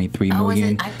 17.3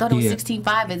 million. I thought it was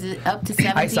 16.5. Is it up to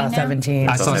 17 I saw now? 17.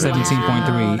 I saw 17.3.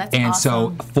 Wow, that's and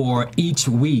awesome. so for each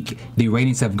week, the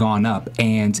ratings have gone up.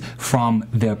 And from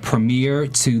the premiere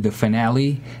to the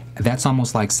finale, that's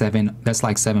almost like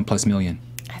 $7+ million.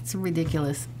 That's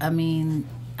ridiculous. I mean,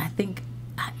 I think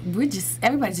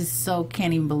everybody just so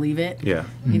can't even believe it. Yeah.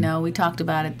 You know, we talked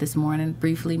about it this morning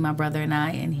briefly, my brother and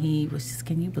I, and he was just,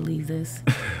 can you believe this?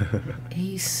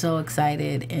 He's so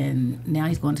excited, and now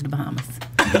he's going to the Bahamas.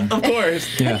 Of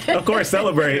course. Yeah. Of course,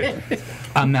 celebrate.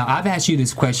 Now, I've asked you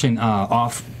this question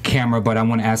off camera, but I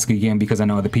want to ask again because I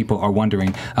know other people are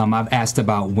wondering. I've asked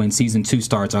about when season 2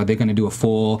 starts, are they going to do a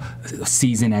full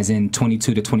season as in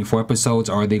 22 to 24 episodes,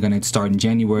 or are they going to start in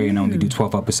January and only do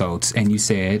 12 episodes? And you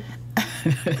said...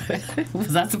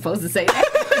 Was I supposed to say that?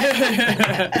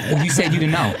 Well, you said you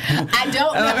didn't know. I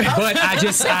don't know. But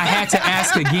I had to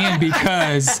ask again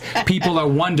because people are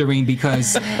wondering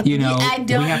because, you know,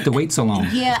 we have to wait so long.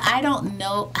 Yeah, I don't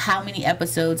know how many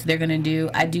episodes they're going to do.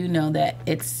 I do know that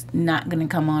it's not going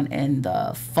to come on in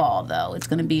the fall, though. It's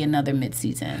going to be another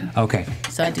mid-season. Okay.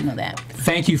 So I do know that.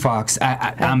 Thank you, Fox.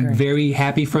 I'm very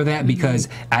happy for that because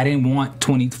I didn't want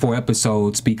 24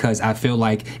 episodes because I feel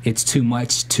like it's too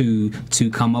much to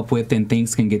come up with and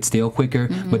things can get stale quicker.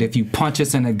 But if you punch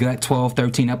us in the gut 12,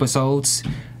 13 episodes,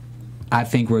 I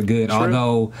think we're good. True.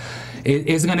 Although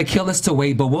it's going to kill us to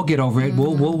wait, but we'll get over it.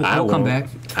 We'll come back.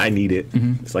 I need it.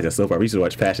 It's like a soap opera. We used to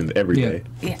watch Passions every day.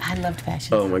 Yeah, I loved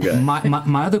Passions. Oh, my God.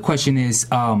 My other question is,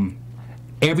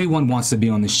 everyone wants to be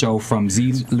on the show, from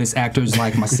Z-list actors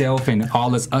like myself and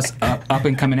all us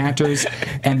up-and-coming actors.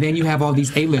 And then you have all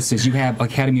these A-listers. You have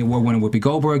Academy Award winner Whoopi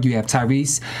Goldberg. You have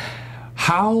Tyrese.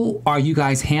 How are you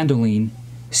guys handling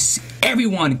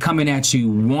everyone coming at you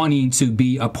wanting to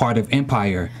be a part of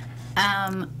Empire?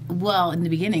 Well, in the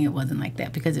beginning, it wasn't like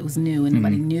that because it was new and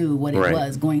nobody knew what it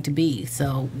was going to be.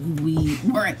 So we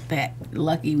weren't that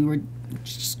lucky. We were,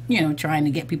 trying to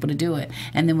get people to do it.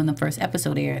 And then when the first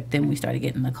episode aired, then we started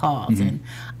getting the calls. And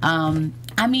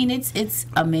I mean, it's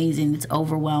amazing. It's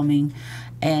overwhelming.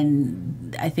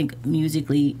 And I think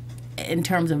musically, in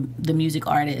terms of the music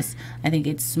artists, I think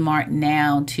it's smart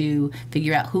now to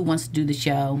figure out who wants to do the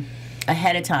show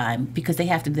ahead of time because they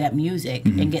have to do that music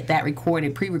and get that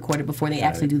pre-recorded before they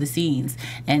actually do the scenes.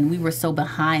 And we were so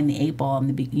behind the 8 ball.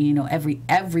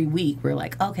 Every week we're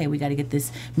like, okay, we got to get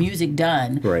this music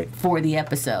done for the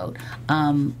episode.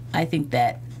 I think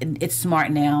that it's smart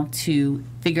now to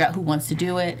figure out who wants to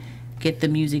do it, get the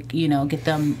music, get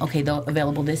them, okay, they're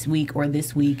available this week or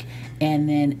this week, and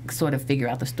then sort of figure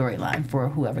out the storyline for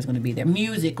whoever's going to be there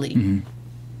musically.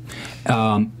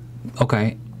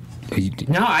 Okay.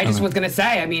 No, I just was going to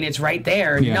say, I mean, it's right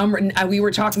there. We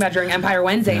were talking about during Empire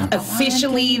Wednesday,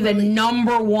 officially the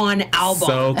 #1 album.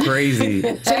 So crazy.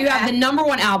 So you have the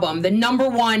 #1 album, the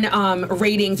 #1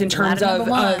 ratings in terms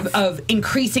of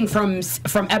increasing from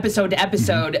episode to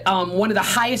episode. One of the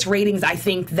highest ratings I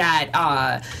think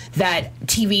that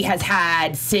TV has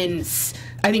had since,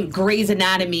 I think, Grey's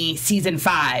Anatomy season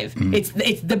 5. It's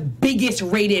the biggest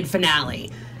rated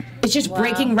finale. It's just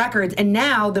breaking records. And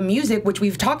now the music, which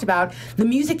we've talked about, the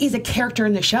music is a character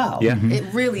in the show. Yeah. It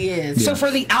really is. So for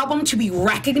the album to be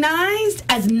recognized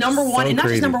as #1, and not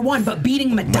just #1, but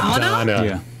beating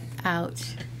Madonna.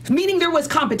 Ouch. Meaning there was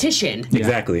competition.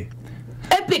 Exactly.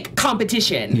 Epic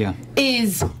competition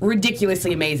is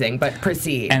ridiculously amazing, but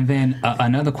proceed. And then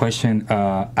another question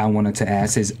I wanted to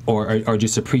ask is, or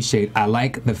just appreciate, I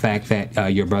like the fact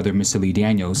that your brother, Mr. Lee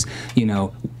Daniels, he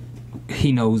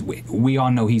knows, we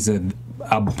all know he's a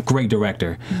great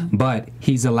director, but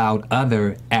he's allowed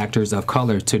other actors of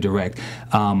color to direct.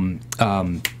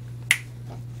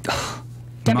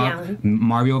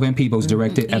 Mario Van Peebles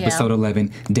directed episode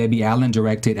 11. Debbie Allen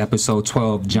directed episode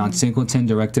 12. John Singleton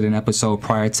directed an episode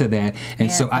prior to that. And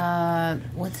so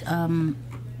was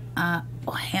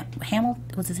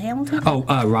it Hamilton?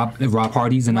 Rob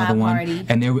Hardy's another one. Hardy.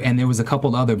 And there was a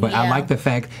couple other, but I like the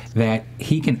fact that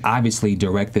he can obviously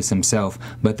direct this himself,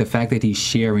 but the fact that he's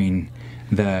sharing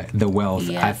the wealth,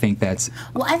 I think that's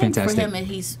fantastic. Think for him,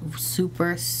 he's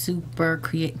super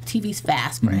creative. TV's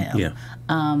fast for him. Yeah.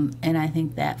 And I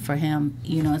think that for him,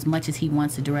 as much as he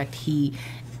wants to direct,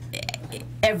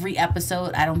 every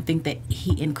episode, I don't think that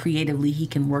creatively he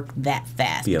can work that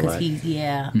fast because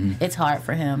it's hard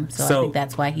for him. So I think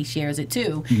that's why he shares it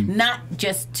too. Not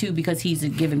just because he's a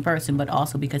giving person, but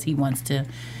also because he wants to.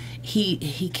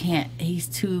 He can't. He's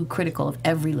too critical of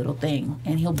every little thing,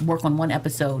 and he'll work on one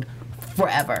episode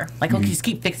forever. Like, he'll just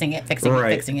keep fixing it.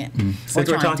 Since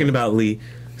we're talking about Lee,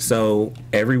 so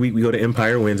every week we go to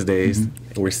Empire Wednesdays.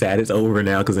 We're sad it's over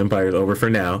now because Empire's over for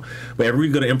now. But every week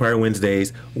we go to Empire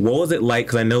Wednesdays. What was it like?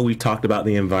 Because I know we've talked about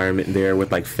the environment there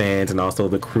with like fans and also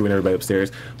the crew and everybody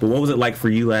upstairs. But what was it like for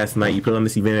you last night? You put on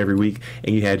this event every week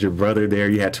and you had your brother there,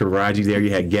 you had Taraji there,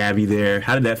 you had Gabby there.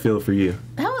 How did that feel for you?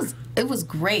 It was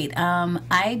great.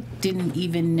 I didn't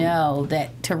even know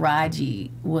that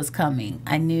Taraji was coming.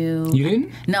 I knew... You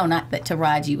didn't? No, not that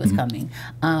Taraji was coming.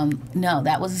 No,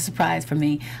 that was a surprise for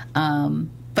me.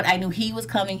 But I knew he was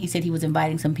coming. He said he was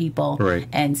inviting some people. Right.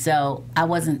 And so I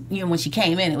wasn't... when she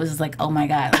came in, it was just like, oh my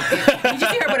God. Like, did you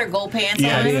see her with her gold pants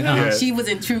on? Yeah. She was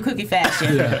in true Cookie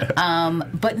fashion.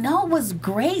 But no, it was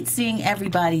great seeing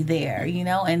everybody there,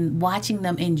 and watching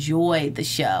them enjoy the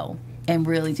show. And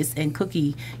really and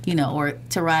Cookie, or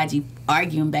Taraji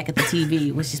arguing back at the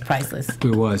TV was just priceless.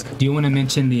 It was. Do you want to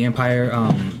mention the Empire,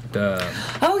 Oh,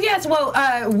 yes. Well,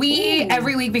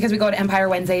 every week, because we go to Empire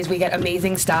Wednesdays, we get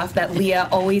amazing stuff that Leah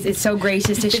always is so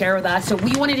gracious to share with us. So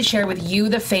we wanted to share with you,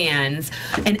 the fans,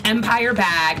 an Empire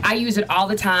bag. I use it all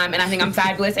the time, and I think I'm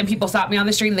fabulous. And people stop me on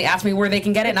the street, and they ask me where they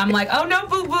can get it. And I'm like, oh, no,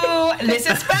 boo-boo. This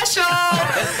is special.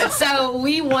 So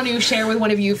we want to share with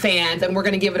one of you fans, and we're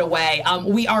going to give it away.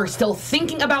 We are still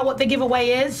thinking about what the giveaway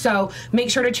is, so make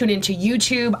sure to tune into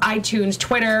YouTube, iTunes,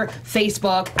 Twitter,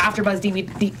 Facebook,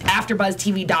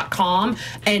 AfterBuzzTV.com,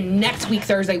 and next week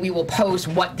Thursday we will post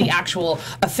what the actual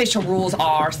official rules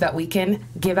are so that we can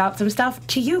give out some stuff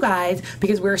to you guys,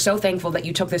 because we're so thankful that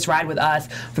you took this ride with us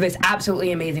for this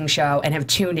absolutely amazing show and have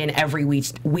tuned in every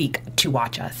week to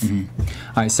watch us. All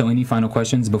right, so any final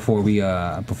questions before we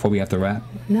have to wrap?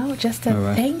 No, just a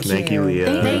thank you. Thank you,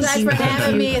 Leah. Thank you guys for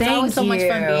having me. It's always so much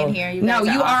fun being here. No,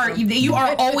 you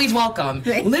are always welcome.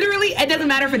 Literally, it doesn't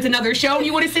matter if it's another show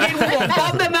you want to sit in, we will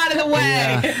bump them out of the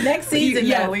way. Next season,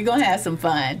 we're going to have some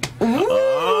fun.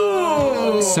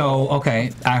 Ooh. So,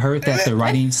 okay, I heard that the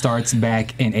writing starts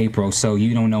back in April, so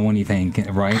you don't know anything,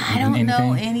 right? I don't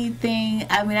know anything.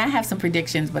 I mean, I have some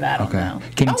predictions, but I don't know.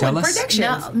 Can you tell us?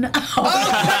 Predictions? No.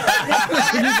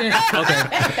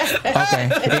 Okay.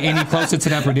 Any closer to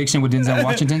that prediction with Denzel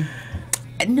Washington?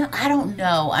 No, I don't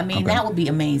know. I mean, that would be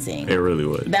amazing. It really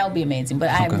would. That would be amazing, but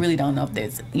I really don't know if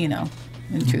there's, any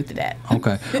truth to that.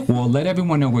 Okay. Well, let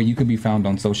everyone know where you can be found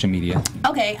on social media.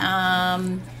 Okay.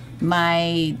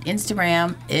 My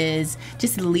Instagram is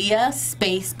just Leah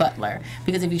Butler,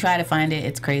 because if you try to find it,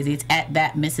 it's crazy. It's at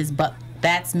that Mrs. Butler.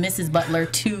 That's Mrs. Butler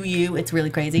to you. It's really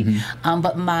crazy.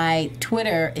 But my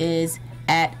Twitter is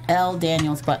at L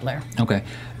Daniels Butler. Okay.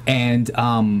 And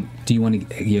do you want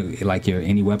to your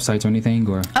any websites or anything,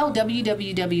 or? Oh,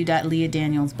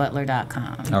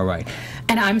 www.leahdanielsbutler.com. All right.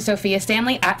 And I'm Sofia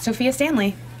Stanley at Sofia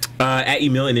Stanley. At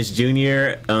Emile Ennis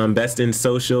Jr, best in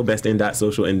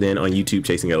bestin.social, and then on YouTube,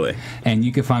 Chasing LA. And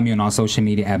you can find me on all social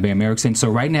media at Bamm Ericsen.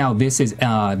 So right now, this is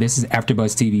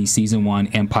AfterBuzz TV Season 1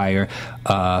 Empire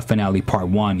Finale Part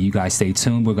 1. You guys stay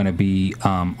tuned. We're going to be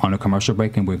on a commercial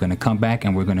break, and we're going to come back,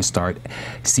 and we're going to start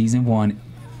Season 1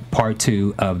 Part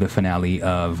 2 of the finale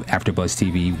of AfterBuzz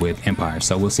TV with Empire.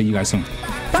 So we'll see you guys soon.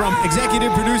 From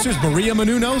executive producers Maria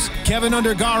Menounos, Kevin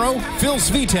Undergaro, Phil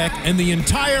Svitek, and the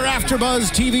entire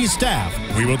AfterBuzz TV staff,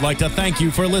 we would like to thank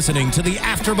you for listening to the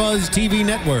AfterBuzz TV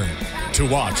network. To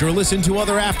watch or listen to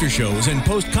other after shows and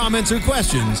post comments or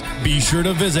questions, be sure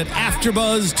to visit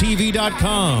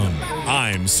AfterBuzzTV.com.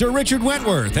 I'm Sir Richard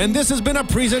Wentworth, and this has been a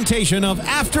presentation of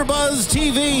AfterBuzz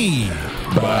TV.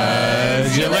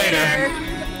 Buzz you later.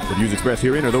 The views expressed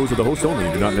herein are those of the host only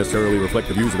and do not necessarily reflect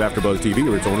the views of AfterBuzz TV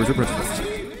or its owners or principals.